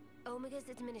 Omega's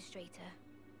administrator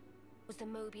was the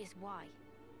Mobius Y.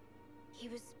 He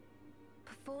was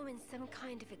performing some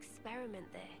kind of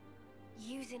experiment there,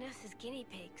 using us as guinea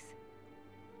pigs.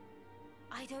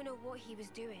 I don't know what he was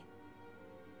doing.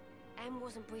 M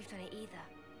wasn't briefed on it either.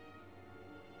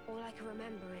 All I can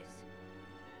remember is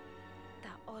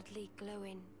that oddly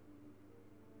glowing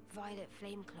violet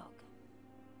flame clock.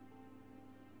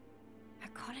 A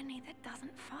colony that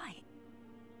doesn't fight.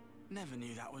 Never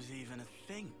knew that was even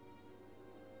a thing.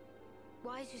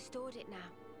 Wise restored it now.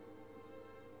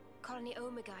 Colony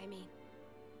Omega, I mean.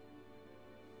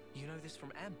 You know this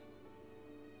from M?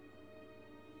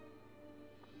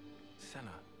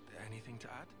 Senna, anything to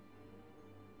add?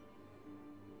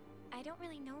 I don't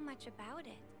really know much about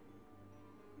it.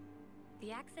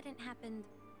 The accident happened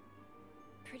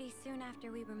pretty soon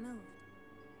after we were moved.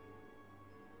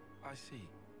 I see.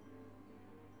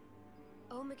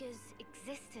 Omega's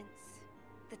existence,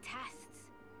 the tests,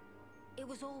 it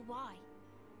was all why.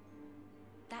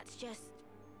 That's just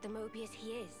the Mobius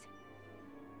he is.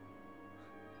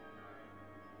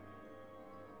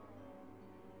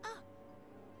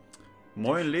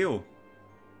 Moin, Leo.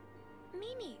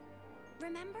 Mimi,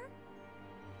 remember?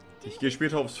 Ich gehe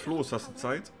später aufs Floß. Hast du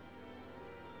Zeit?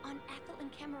 On Ethel and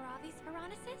Camaravi's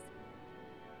Veronicus?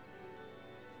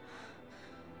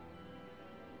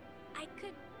 I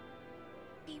could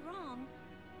be wrong.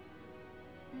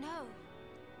 No,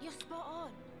 you're spot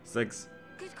on. 6.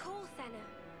 Good call, Senna.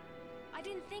 I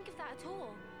didn't think of that at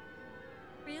all.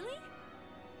 Really?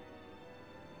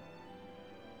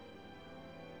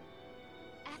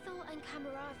 Ethel and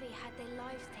Camaravi had their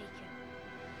lives taken.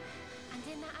 And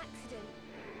in that accident,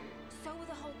 so were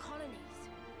the whole colonies.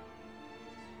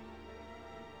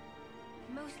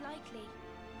 Most likely,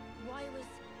 Y was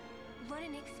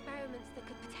running experiments that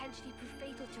could potentially prove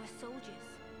fatal to us soldiers.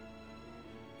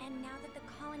 And now that the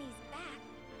colony's back,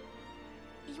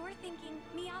 you're thinking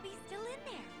Miyabi's still in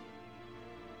there?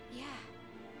 Yeah.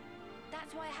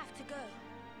 That's why I have to go.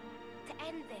 To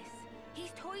end this.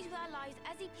 He's toyed with our lives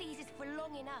as he pleases for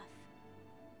long enough.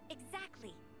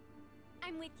 Exactly.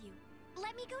 I'm with you.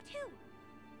 Let me go too.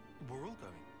 We're all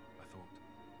going, I thought.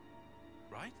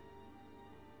 Right?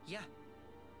 Yeah,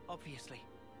 obviously.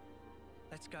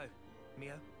 Let's go,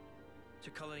 Mio. To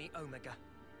Colony Omega.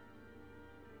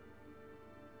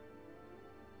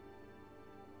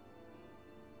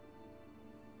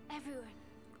 Everyone.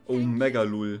 Omega,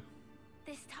 lul.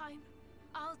 This time,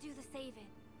 I'll do the saving.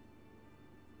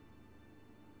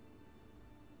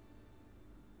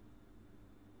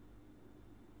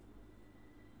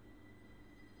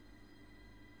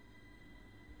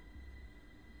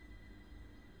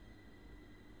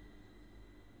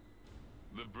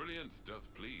 The brilliance doth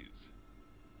please.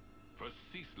 For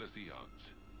ceaseless eons,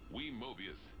 we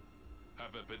Mobius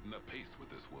have forbidden a pace with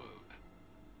this world.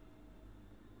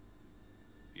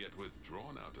 Yet with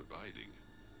drawn out abiding,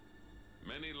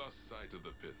 many lost sight of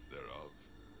the pith thereof,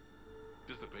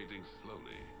 dissipating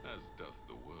slowly as doth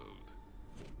the world.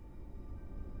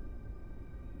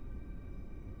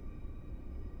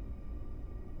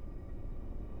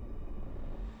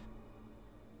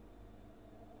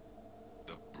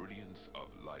 The brilliance of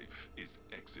life is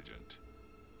exigent,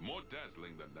 more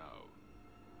dazzling than now.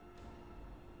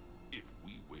 If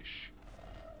we wish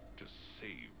to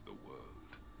save the world.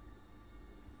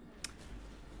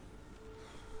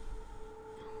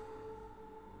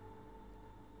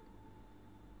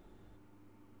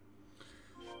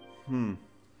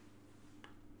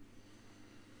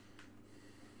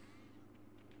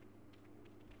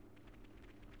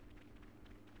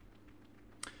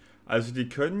 Also die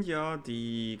können ja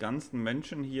die ganzen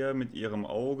Menschen hier mit ihrem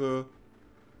Auge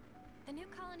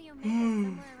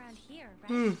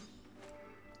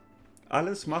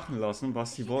alles machen lassen,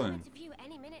 was sie wollen.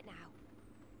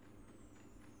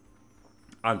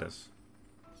 Alles.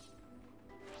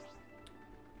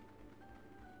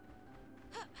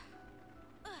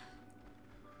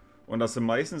 Und das sind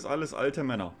meistens alles alte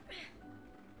Männer.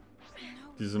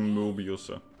 Diese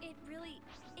Mobiusse.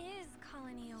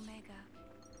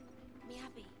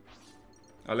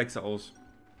 Alexa aus.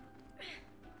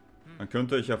 Dann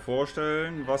könnt ihr euch ja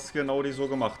vorstellen, was genau die so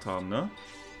gemacht haben, ne?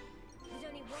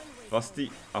 Was die...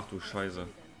 Ach du Scheiße.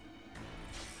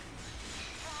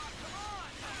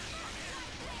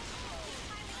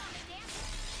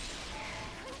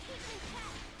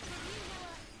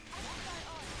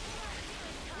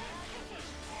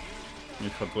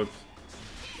 Nicht verdrückt.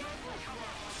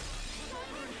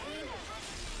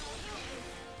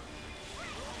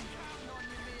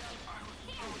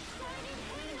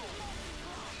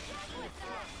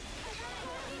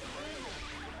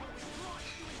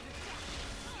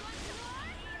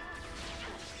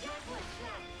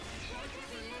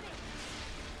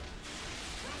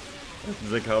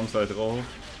 Sie kam es halt drauf.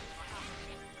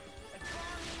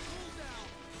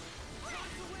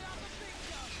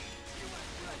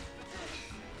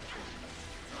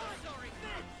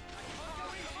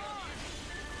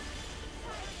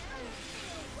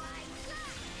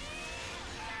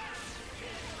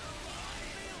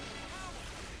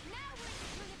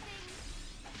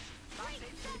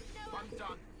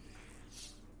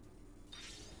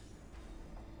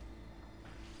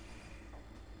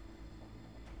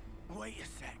 Wait a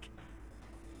sec.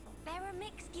 They're a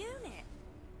mixed unit.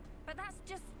 But that's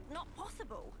just not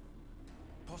possible.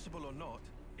 Possible or not,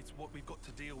 it's what we've got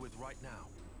to deal with right now.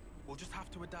 We'll just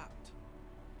have to adapt.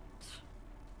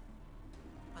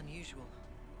 Unusual.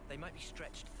 They might be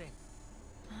stretched thin.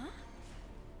 Huh?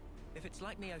 If it's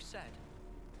like Neo said,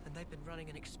 and they've been running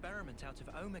an experiment out of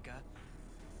Omega...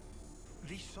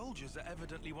 These soldiers are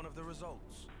evidently one of the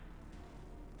results.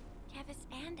 Kevis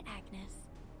and Agnes.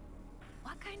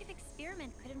 What kind of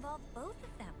experiment could involve both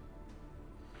of them?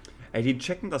 Ey, die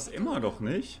checken das immer noch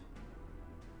nicht.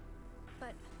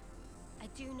 But I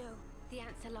do know the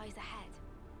answer lies ahead.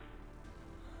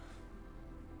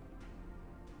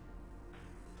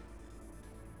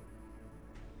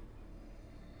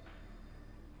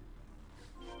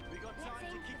 We got time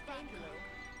to kick back a little.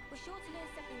 We're sure to learn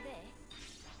something there.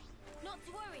 Not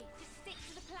to worry, just stick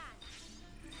to the plan.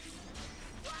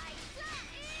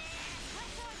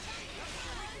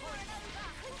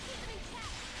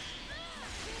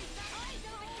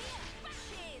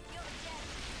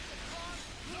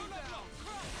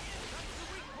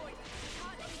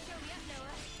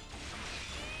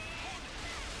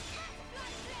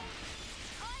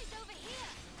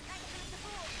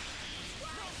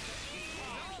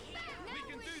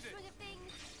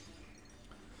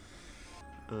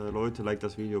 Leute, like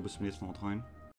das Video, bis zum nächsten Mal rein.